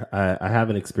better. I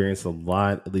haven't experienced a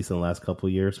lot, at least in the last couple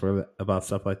of years, about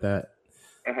stuff like that.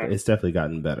 Mm-hmm. It's definitely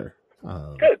gotten better.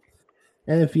 Good.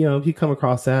 And if you come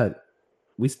across that,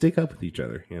 we stick up with each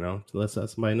other. Let's let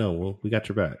somebody know. We got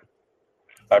your back.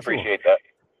 I appreciate that.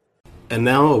 And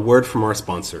now a word from our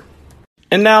sponsor.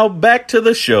 And now back to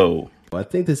the show. I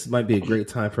think this might be a great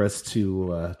time for us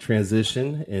to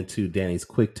transition into Danny's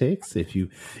Quick Takes. If you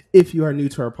are new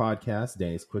to our podcast,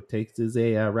 Danny's Quick Takes is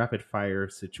a rapid fire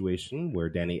situation where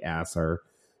Danny asks our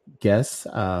guests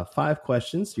 5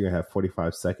 questions. You're going to have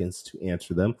 45 seconds to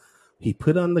answer them. He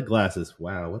put on the glasses.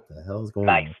 Wow, what the hell is going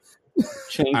on?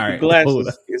 Change the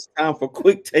glasses. It's time for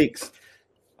Quick Takes.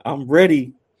 I'm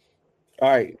ready. All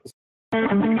right.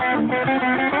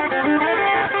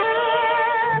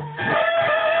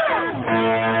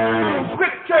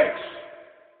 Quick Takes.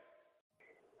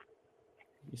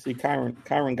 You see,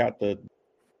 Kyron got the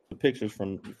pictures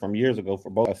from years ago for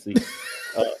both. I see.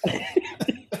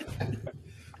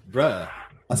 Bruh,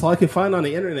 that's all I can find on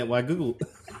the internet while I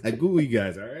Google you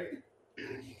guys, all right?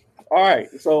 All right,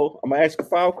 so I'm going to ask you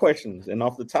 5 questions, and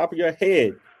off the top of your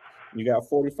head, you got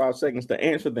 45 seconds to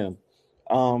answer them.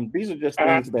 These are just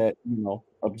things that,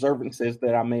 observances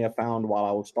that I may have found while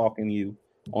I was stalking you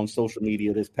on social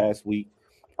media this past week.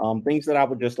 Things that I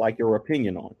would just like your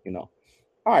opinion on, All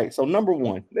right, so number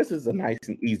 1, this is a nice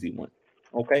and easy one,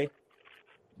 okay?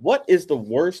 What is the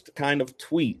worst kind of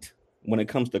tweet when it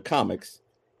comes to comics,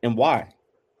 and why?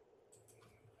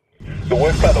 The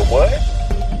worst kind of what?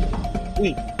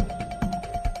 Tweet.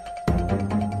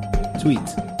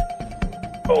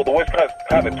 Oh, the worst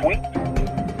kind of tweet?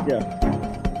 Yeah.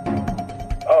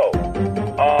 Oh,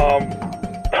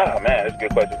 man, that's a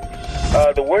good question.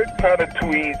 The worst kind of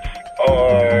tweets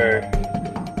are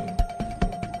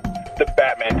the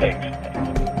Batman takes.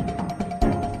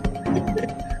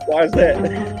 Why is that?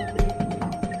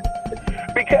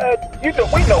 Because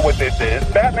we know what this is.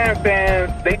 Batman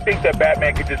fans, they think that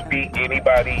Batman could just beat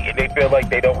anybody, and they feel like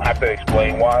they don't have to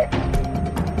explain why.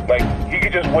 Like, he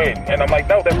could just win. And I'm like,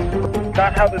 no, that's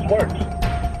not how this works.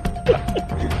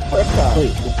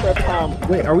 Prep time.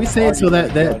 Wait, are we saying so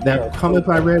that comic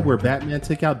I read where Batman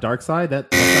took out Darkseid, that's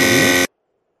kind of weird?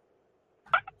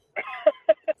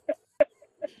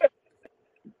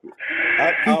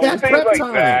 He had prep like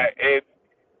time. That,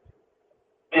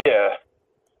 yeah.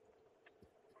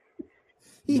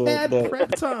 He had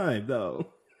prep time, though.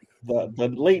 The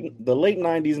late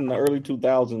 90s and the early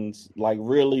 2000s, like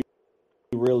really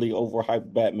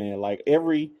overhyped Batman. Like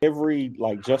every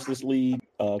like Justice League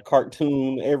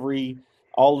cartoon,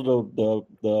 all of the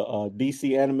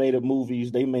DC animated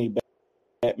movies, they made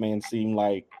Batman seem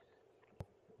like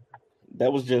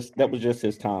that was just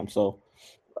his time. So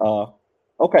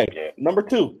okay, number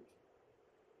 2.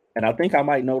 And I think I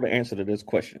might know the answer to this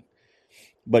question.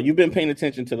 But you've been paying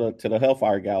attention to the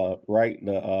Hellfire Gala, right?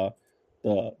 The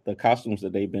costumes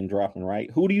that they've been dropping, right?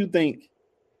 Who do you think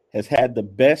has had the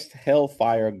best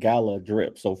Hellfire Gala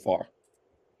drip so far?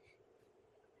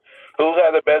 Who's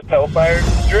had the best Hellfire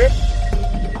drip?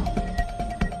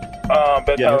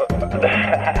 But Yeah.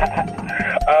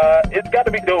 it's got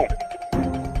to be Doom.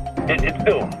 It's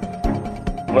Doom.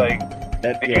 Like,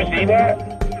 That, did yeah. you see that?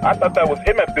 I thought that was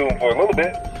MF Doom for a little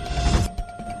bit.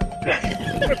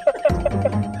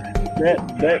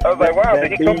 That, I was like, wow,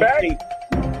 did he come dude back? cape,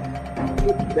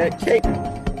 that cape,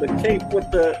 the cape with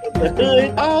the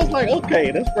hood. I was like, okay,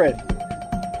 that's fresh.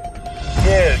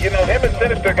 Yeah, you know, him and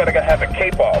Sinister gotta have a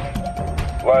cape off.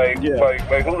 Like, Yeah. like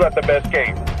who got the best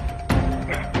cape?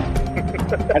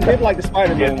 I did like the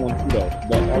Spider-Man one too, though.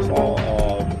 But I saw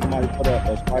somebody put up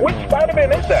a Spider-Man. Which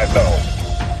Spider-Man is that, though?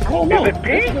 I don't know. Is it That's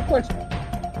Pete? a good question.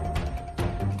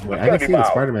 Wait, It's I gotta can be see the Miles.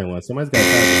 Spider-Man one. Somebody's got to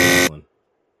try the one.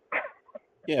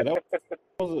 Yeah, that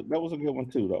was a good one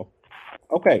too, though.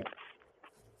 Okay,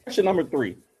 question number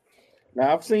 3.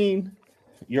 Now I've seen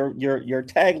your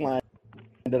tagline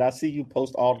that I see you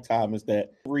post all the time is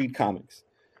that read comics.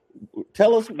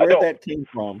 Tell us where don't. that came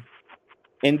from,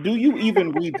 and do you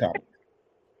even read comics?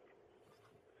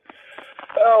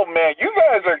 Oh man, you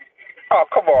guys are. Oh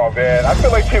come on, man. I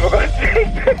feel like people are gonna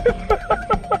take this.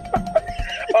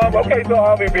 Okay, so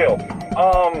I'll be real.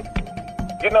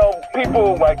 You know,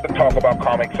 people like to talk about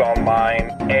comics online,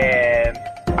 and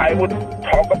I would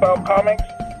talk about comics,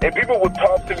 and people would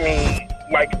talk to me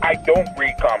like I don't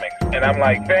read comics, and I'm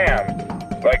like, fam,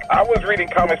 like I was reading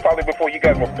comics probably before you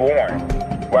guys were born.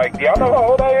 Like, do y'all know how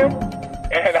old I am?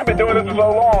 And I've been doing this for so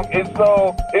long, and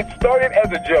so it started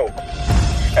as a joke.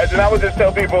 And then I would just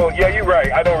tell people, yeah, you're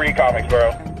right. I don't read comics,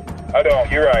 bro. I don't.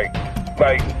 You're right.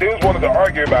 Like, dudes wanted to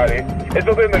argue about it. And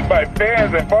so then my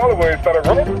fans and followers started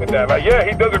rolling with that. Like, yeah,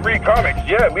 he doesn't read comics.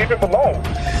 Yeah, leave him alone.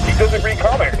 He doesn't read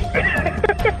comics. And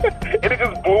it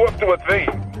just blew up to a thing.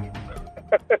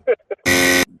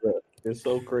 It's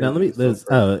so crazy. Now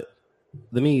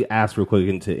let me ask real quick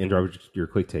and to interrupt your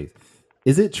quick take.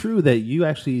 Is it true that you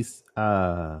actually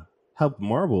helped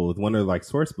Marvel with one of like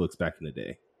source books back in the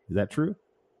day? Is that true?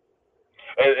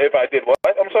 If I did what?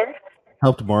 I'm sorry?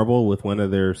 Helped Marvel with one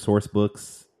of their source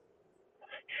books?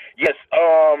 Yes.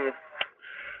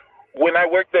 When I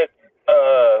worked at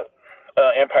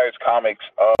Empire's Comics,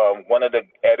 one of the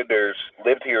editors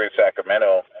lived here in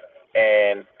Sacramento,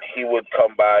 and he would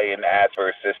come by and ask for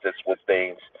assistance with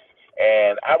things.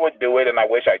 And I would do it, and I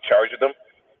wish I charged them.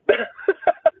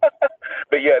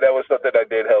 But yeah, that was something I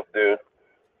did help do.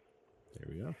 There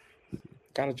we go.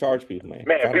 Gotta charge people, man.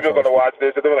 Man, Gotta people are charge going to watch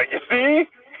this, and they're like, you see?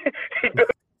 He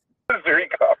doesn't read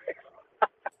comics.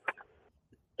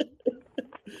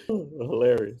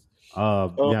 Hilarious.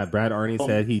 Yeah, Brad Arnie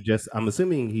said I'm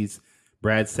assuming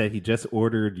Brad said he just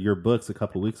ordered your books a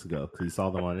couple weeks ago because he saw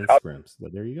them on Instagram. So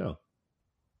there you go.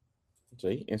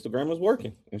 See, Instagram is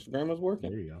working. There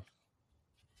you go.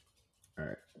 All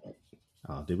right.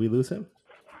 Did we lose him?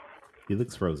 He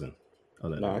looks frozen. Oh,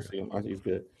 No, I see him. He's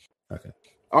good. Okay.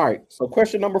 All right. So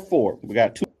question number 4. We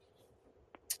got 2.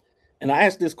 And I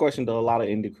asked this question to a lot of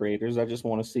indie creators. I just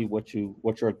want to see what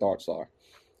your thoughts are.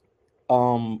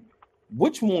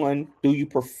 Which one do you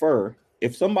prefer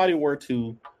if somebody were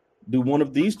to do one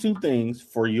of these 2 things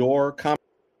for your comic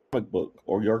book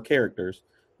or your characters?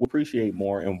 Would appreciate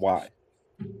more and why?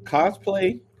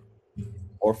 Cosplay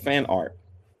or fan art?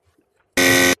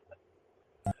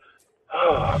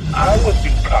 I would do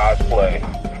cosplay.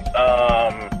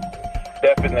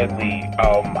 Definitely.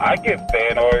 I get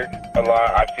fan art a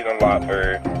lot. I've seen a lot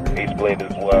for Ace Blade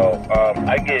as well.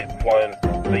 I get one,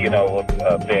 fan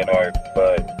art,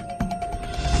 but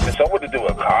if someone to do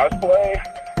a cosplay,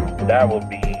 that would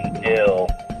be ill.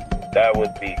 That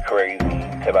would be crazy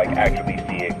to like actually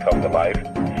see it come to life.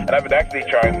 And I've been actually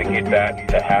trying to get that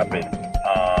to happen.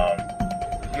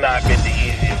 Not been the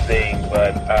easiest thing,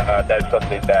 but that's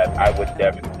something that I would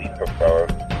definitely prefer.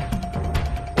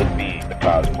 Would be the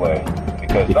cosplay,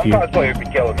 because some cosplayers be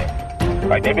killing it.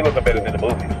 Like they be looking better than the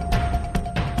movies.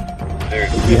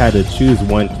 Seriously. If you had to choose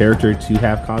one character to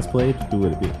have cosplayed, who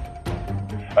would it be?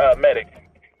 Medic.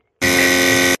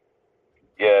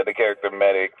 Yeah, the character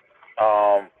Medic.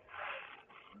 I've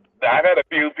had a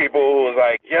few people who was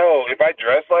like, yo, if I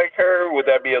dress like her, would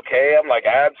that be okay? I'm like,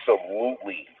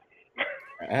 absolutely.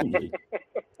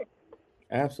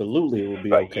 Absolutely, it would be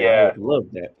Like, okay. yeah. I would love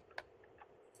that.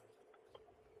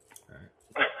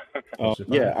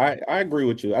 Yeah, I agree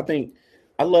with you. I think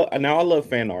I love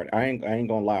fan art. I ain't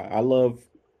gonna lie. I love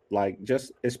like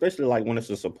just especially like when it's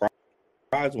a surprise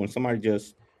when somebody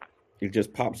just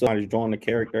pops up, somebody's drawing the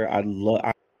character.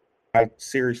 I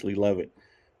seriously love it.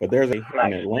 But there's a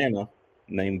in Atlanta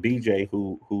named BJ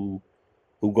who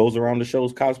goes around the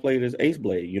shows cosplayed as Ace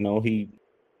Blade. You know, he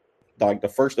like the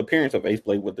first appearance of Ace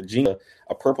Blade with the jeans,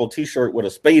 a purple t-shirt with a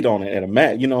spade on it and a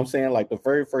mat. You know what I'm saying? Like the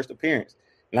very first appearance.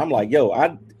 And I'm like, yo,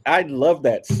 I love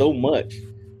that so much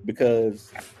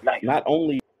because Nice. not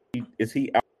only is he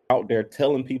out there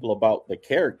telling people about the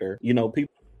character,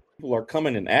 people are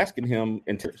coming and asking him,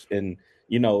 and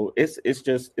it's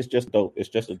just dope. It's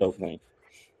just a dope thing.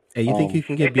 Hey, you think you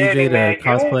can get Hey, Danny, BJ man, to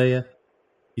cosplay?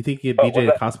 You think you get what's BJ to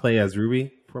that? cosplay as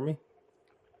Ruby for me?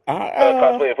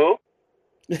 Cosplay of who?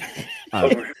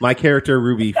 My character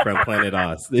Ruby from Planet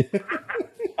Oz. I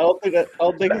don't think it's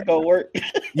gonna work.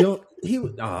 All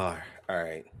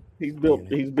right. He's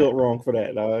built wrong for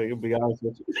that. I'll be honest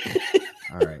with you.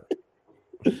 All right.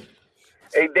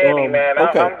 Hey, Danny, man,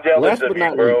 okay. I'm jealous Last of but you,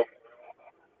 not bro. least.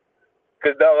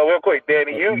 Because, real quick,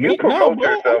 Danny, you promote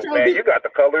yourself, man. You got the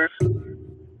colors.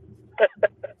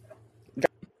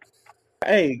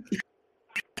 Hey,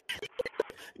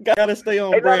 gotta stay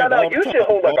on brand. No. You should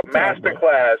hold like a master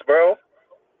class, bro.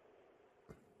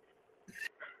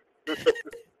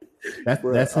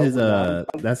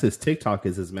 That's his TikTok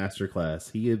is his master class.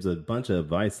 He gives a bunch of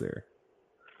advice there.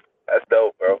 That's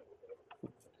dope, bro.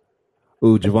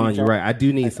 Ooh, Javon, you're right. I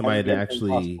do need somebody to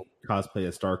actually cosplay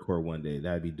a StarCore one day.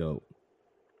 That'd be dope.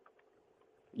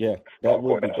 Yeah, that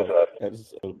would be dope. That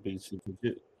would be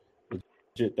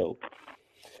legit dope.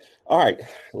 All right,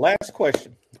 last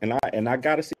question, and I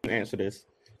gotta see you answer this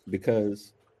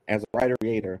because as a writer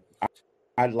creator,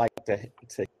 I'd like to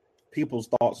people's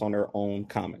thoughts on their own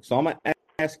comics. So I'm gonna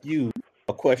ask you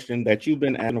a question that you've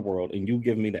been in the world, and you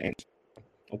give me the answer.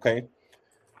 Okay,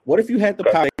 what if you had the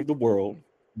power to save the world,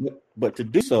 but to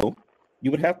do so,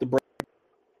 you would have to break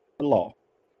the law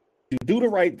to do the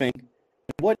right thing?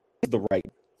 What is the right?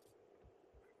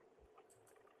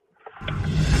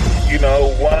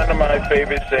 One of my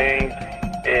favorite sayings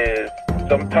is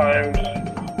sometimes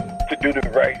to do the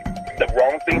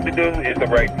wrong thing to do is the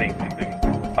right thing to do.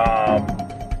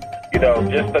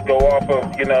 Just to go off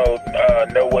of,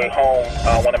 No Way Home,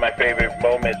 one of my favorite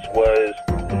moments was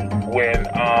when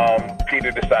Peter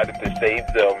decided to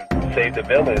save the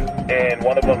villains, and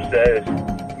one of them says,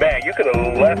 "Man, you could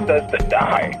have left us to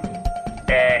die."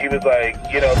 And he was like,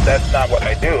 that's not what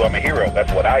I do. I'm a hero.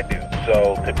 That's what I do.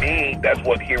 So to me, that's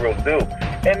what heroes do.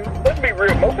 And let's be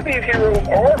real, most of these heroes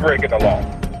are breaking the law.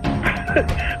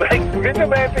 Like,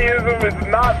 vigilantism is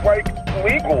not,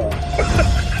 legal.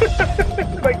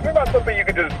 It's not something you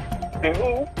can just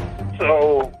do.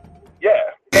 So, yeah,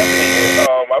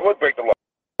 definitely, I would break the law.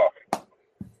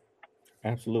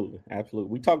 Absolutely.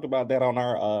 We talked about that on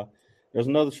our there's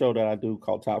another show that I do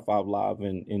called Top 5 Live,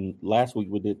 and last week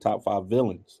we did Top 5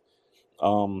 Villains.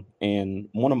 And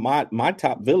one of my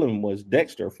top villain was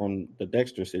Dexter from the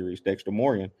Dexter series, Dexter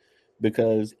Morgan,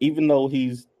 because even though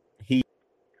he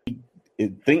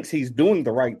thinks he's doing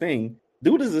the right thing,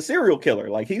 dude is a serial killer.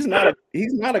 Like, he's not a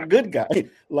good guy.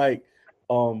 Like,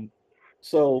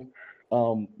 that's a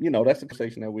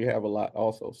conversation that we have a lot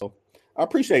also. So I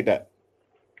appreciate that.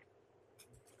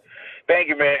 Thank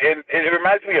you, man. And it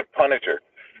reminds me of Punisher.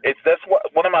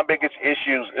 One of my biggest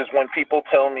issues is when people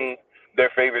tell me their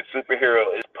favorite superhero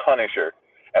is Punisher,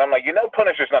 and I'm like,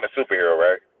 Punisher's not a superhero,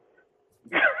 right?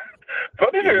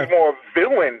 Punisher is more a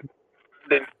villain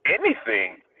than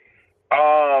anything,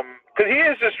 because he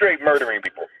is just straight murdering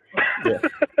people. Yeah.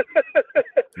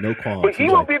 No qualms. But he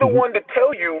will be the one to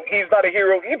tell you he's not a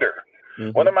hero either.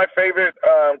 Mm-hmm. One of my favorite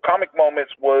comic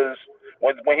moments was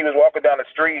when he was walking down the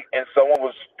street and someone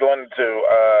was going to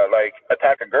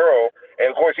attack a girl, and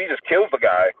of course he just kills the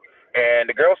guy, and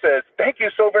the girl says, "Thank you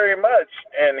so very much,"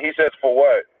 and he says, "For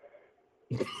what?"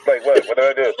 Like, what did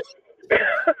I do?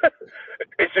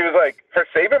 And she was like, "For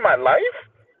saving my life?"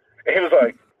 And he was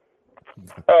like,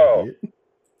 "Oh,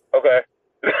 okay."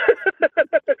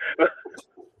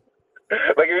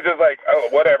 Like, he was just like, "Oh,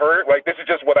 whatever, like, this is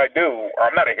just what I do.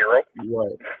 I'm not a hero."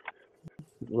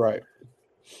 Right.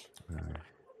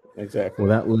 Exactly.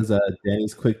 Well, that was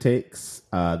Danny's Quick Takes.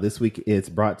 This week it's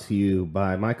brought to you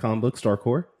by my comic book,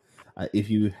 StarCore. If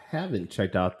you haven't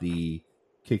checked out the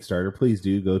Kickstarter, please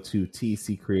do go to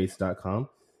tccreates.com.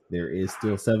 There is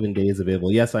still 7 days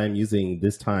available. Yes, I am using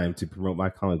this time to promote my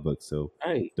comic book, so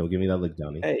don't give me that look,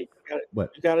 Downey. Hey, you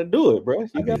gotta do it, bro.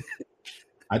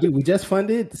 I do. We just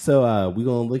funded, so we're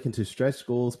gonna look into stretch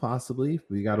goals possibly.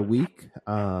 We got a week.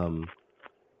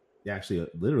 Actually,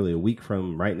 literally a week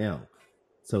from right now.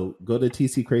 So go to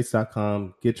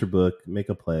tccrates.com, get your book, make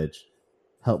a pledge,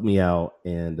 help me out,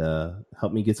 and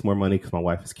help me get some more money because my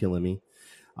wife is killing me.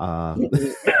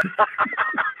 The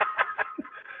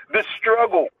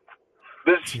struggle.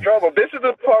 This is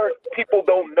the part people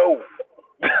don't know.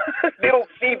 They don't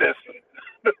see this.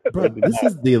 Bro, this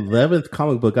is the 11th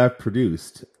comic book I've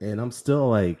produced, and I'm still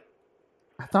like,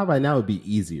 I thought by now it'd be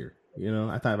easier.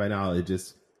 I thought by now it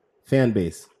just fan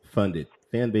base funded,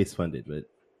 but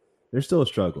There's still a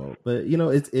struggle, but you know,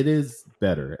 it is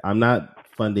better. I'm not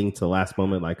funding to last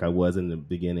moment like I was in the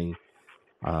beginning,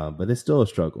 but it's still a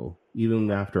struggle.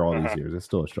 Even after all these years, it's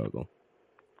still a struggle.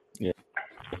 Yeah,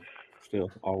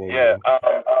 still always. Yeah,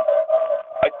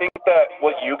 I think that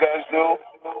what you guys do,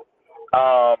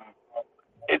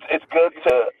 it's good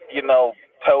to, you know,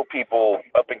 tell people,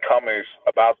 up and comers,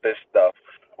 about this stuff.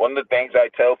 One of the things I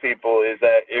tell people is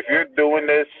that if you're doing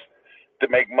this to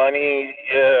make money,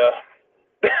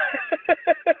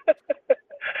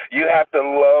 you have to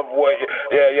love what.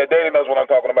 Danny knows what I'm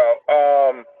talking about.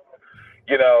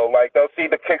 You know, like they'll see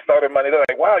the Kickstarter money, they're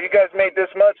like, "Wow, you guys made this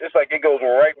much." It's like it goes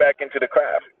right back into the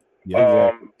craft.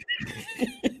 Yeah,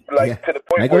 To the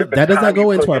point where that does not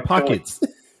go into our pockets.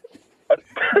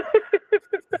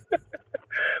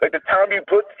 Like the time you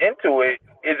put into it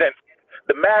isn't,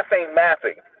 the math ain't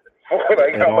mathing for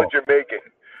like how much you're making.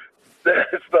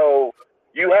 So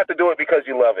you have to do it because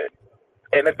you love it.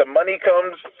 And if the money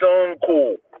comes soon,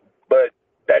 cool. But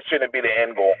that shouldn't be the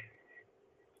end goal.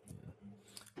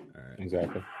 All right.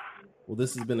 Exactly. Well,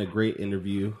 this has been a great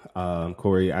interview,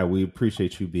 Corey. We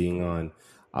appreciate you being on.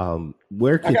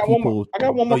 Where can people? I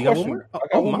got one more question.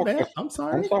 My bad. I'm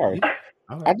sorry.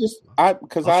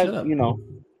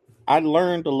 I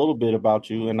learned a little bit about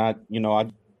you, and I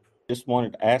just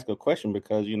wanted to ask a question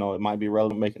because it might be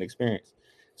relevant to make an experience.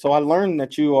 So I learned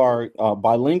that you are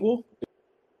bilingual.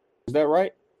 Is that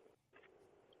right?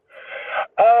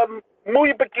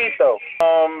 Muy poquito.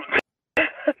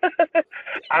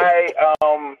 I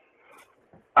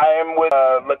am with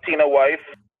a Latina wife.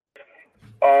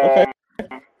 Okay.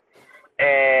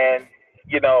 And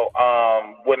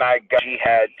when she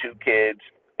had 2 kids,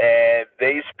 and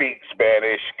they speak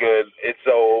Spanish good, and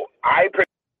so I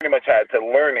pretty much had to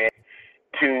learn it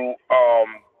to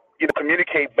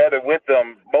communicate better with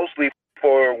them, mostly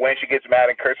for when she gets mad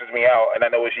and curses me out, and I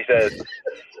know what she says.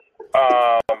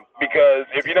 Because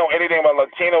if you know anything about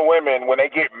Latino women, when they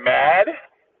get mad,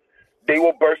 they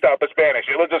will burst out the Spanish.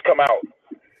 It'll just come out.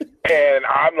 And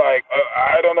I'm like,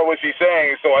 I don't know what she's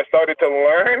saying. So I started to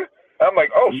learn. I'm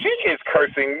like, oh, she is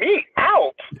cursing me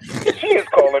out. She is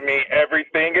calling me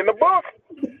everything in the book.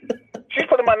 She's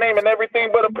putting my name in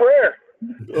everything but a prayer.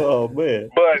 Oh, man.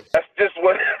 But that's just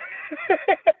what.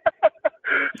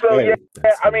 So, yeah,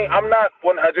 I mean, I'm not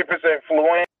 100%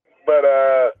 fluent, but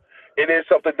it is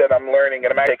something that I'm learning,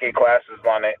 and I'm taking classes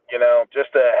on it,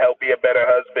 just to help be a better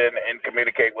husband and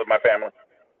communicate with my family.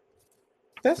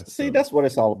 That's what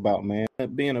it's all about, man.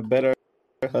 Being a better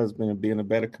husband and being a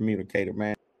better communicator,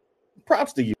 man.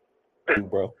 Props to you,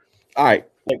 bro. All right,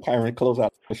 let Kyron close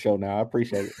out the show now. I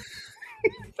appreciate it.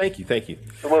 Thank you.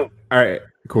 Salute. All right,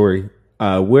 Corey.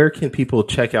 Where can people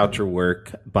check out your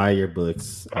work, buy your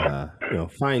books,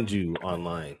 find you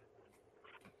online?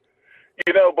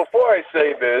 Before I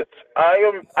say this,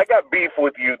 I got beef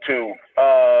with you too.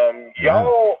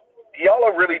 Y'all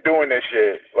are really doing this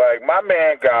shit. Like, my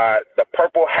man got the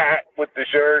purple hat with the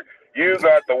shirt. You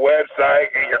got the website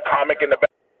and your comic in the back.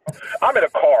 I'm in a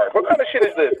car. What kind of shit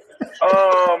is this?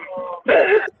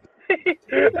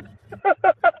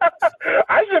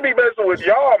 I should be messing with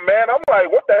y'all, man. I'm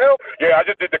like, what the hell? Yeah, I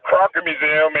just did the Crocker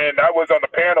Museum, and I was on the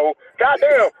panel.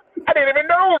 Goddamn, I didn't even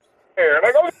know it was there.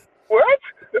 Like, what?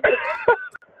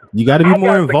 You got to be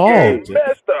more involved.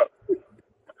 Messed up.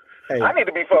 Hey. I need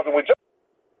to be fucking with y'all.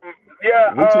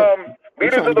 Yeah,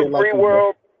 leaders of the free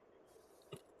world.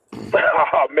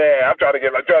 Oh, man, I'm trying to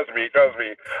get, trust me.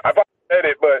 I probably said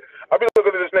it, but I've been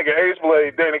looking at this nigga Ace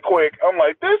Blade, Danny Quick. I'm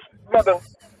like, this mother,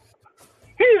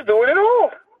 he's doing it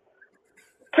all.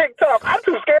 TikTok, I'm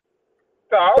too scared.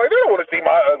 I'm like, they don't want to see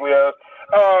my ugly ass.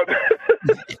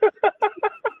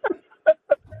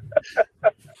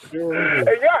 Hey,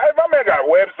 my man got a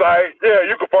website. Yeah,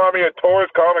 you can find me at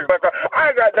Taurus Comics. I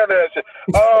ain't got none of that shit.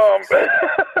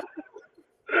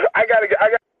 I got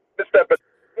to step it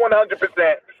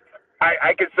 100%.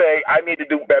 I can say I need to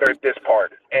do better at this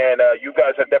part, and you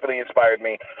guys have definitely inspired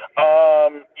me.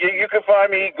 You can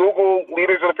find me, Google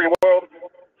Leaders of the Free World.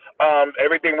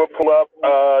 Everything will pull up.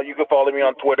 You can follow me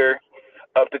on Twitter,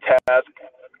 Up to Task.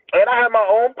 And I have my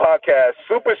own podcast,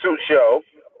 Super Suit Show.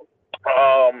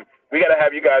 We got to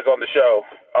have you guys on the show.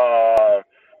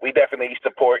 We definitely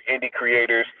support indie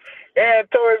creators. And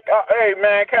Taurus, hey,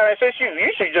 man, since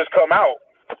you should just come out.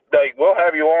 Like, we'll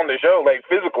have you on the show, like,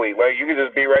 physically. Like, you can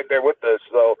just be right there with us.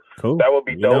 So cool. That would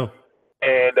be dope.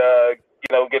 And,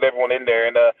 get everyone in there.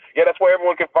 And, that's where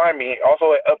everyone can find me.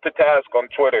 Also, at Up to Task on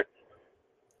Twitter.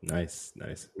 Nice.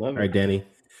 All right, Danny,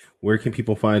 where can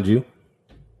people find you?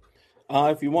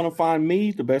 If you want to find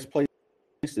me, the best place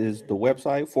is the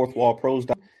website,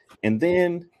 fourthwallpros.com. And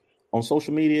then on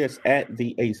social media, it's at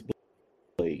the Ace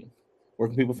Blade. Where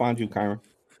can people find you, Kyron?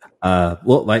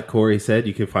 Well, like Corey said,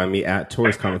 you can find me at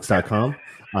TaurusComics.com.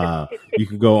 You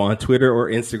can go on Twitter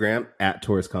or Instagram at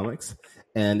TaurusComics.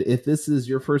 And if this is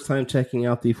your first time checking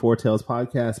out the Four Tales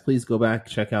podcast, please go back,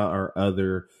 check out our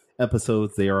other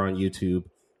episodes. They are on YouTube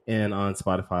and on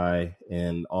Spotify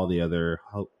and all the other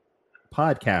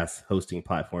podcast hosting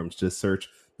platforms. Just search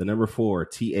the number 4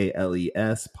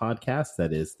 TALES podcast.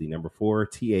 That is the number 4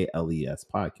 TALES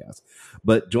podcast.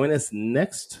 But join us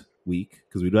next week,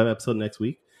 because we do have an episode next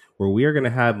week, where we are going to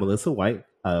have Melissa White,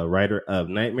 writer of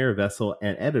Nightmare Vessel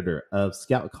and editor of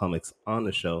Scout Comics, on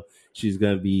the show. She's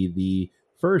going to be the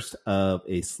first of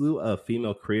a slew of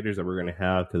female creators that we're going to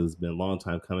have, because it's been a long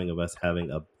time coming of us having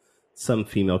some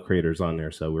female creators on there.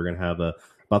 So we're going to have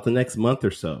about the next month or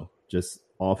so, just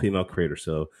all female creators.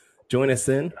 So join us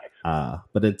in.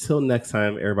 But until next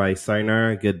time, everybody,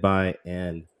 sayonara, goodbye,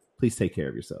 and please take care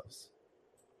of yourselves.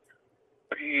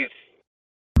 Peace.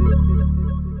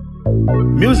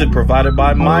 Music provided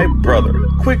by my brother,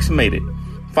 Quix Made It.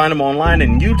 Find him online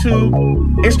in YouTube,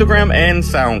 Instagram, and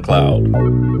SoundCloud.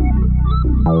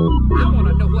 I want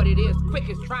to know what it is Quick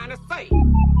is trying to say.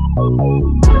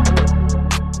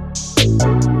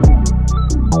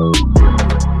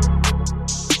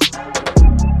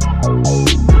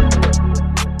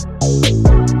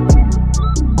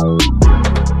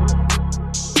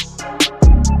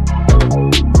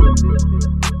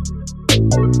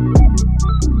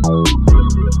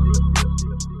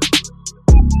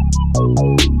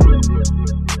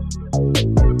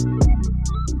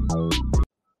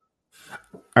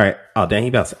 All right. Oh, dang, he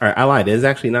bounced. All right, I lied. It's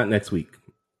actually not next week.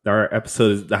 Our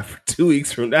episode is not for 2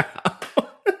 weeks from now.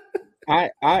 I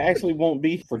actually won't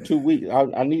be for 2 weeks.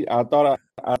 I thought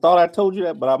I told you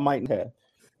that, but I might have.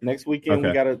 Next weekend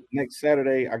next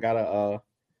Saturday I got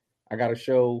a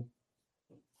show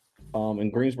in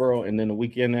Greensboro, and then the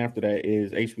weekend after that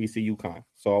is HBC UConn.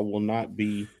 So I will not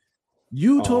be.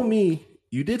 You told me,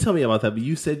 you did tell me about that, but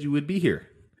you said you would be here.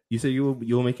 You said you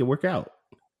will make it work out.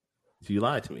 So you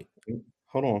lied to me.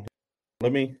 Hold on.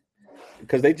 Let me,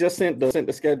 because they just sent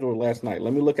the schedule last night.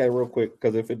 Let me look at it real quick,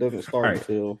 because if it doesn't start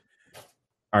until. All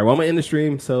right, well, I'm going to end the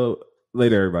stream. So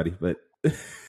later, everybody. But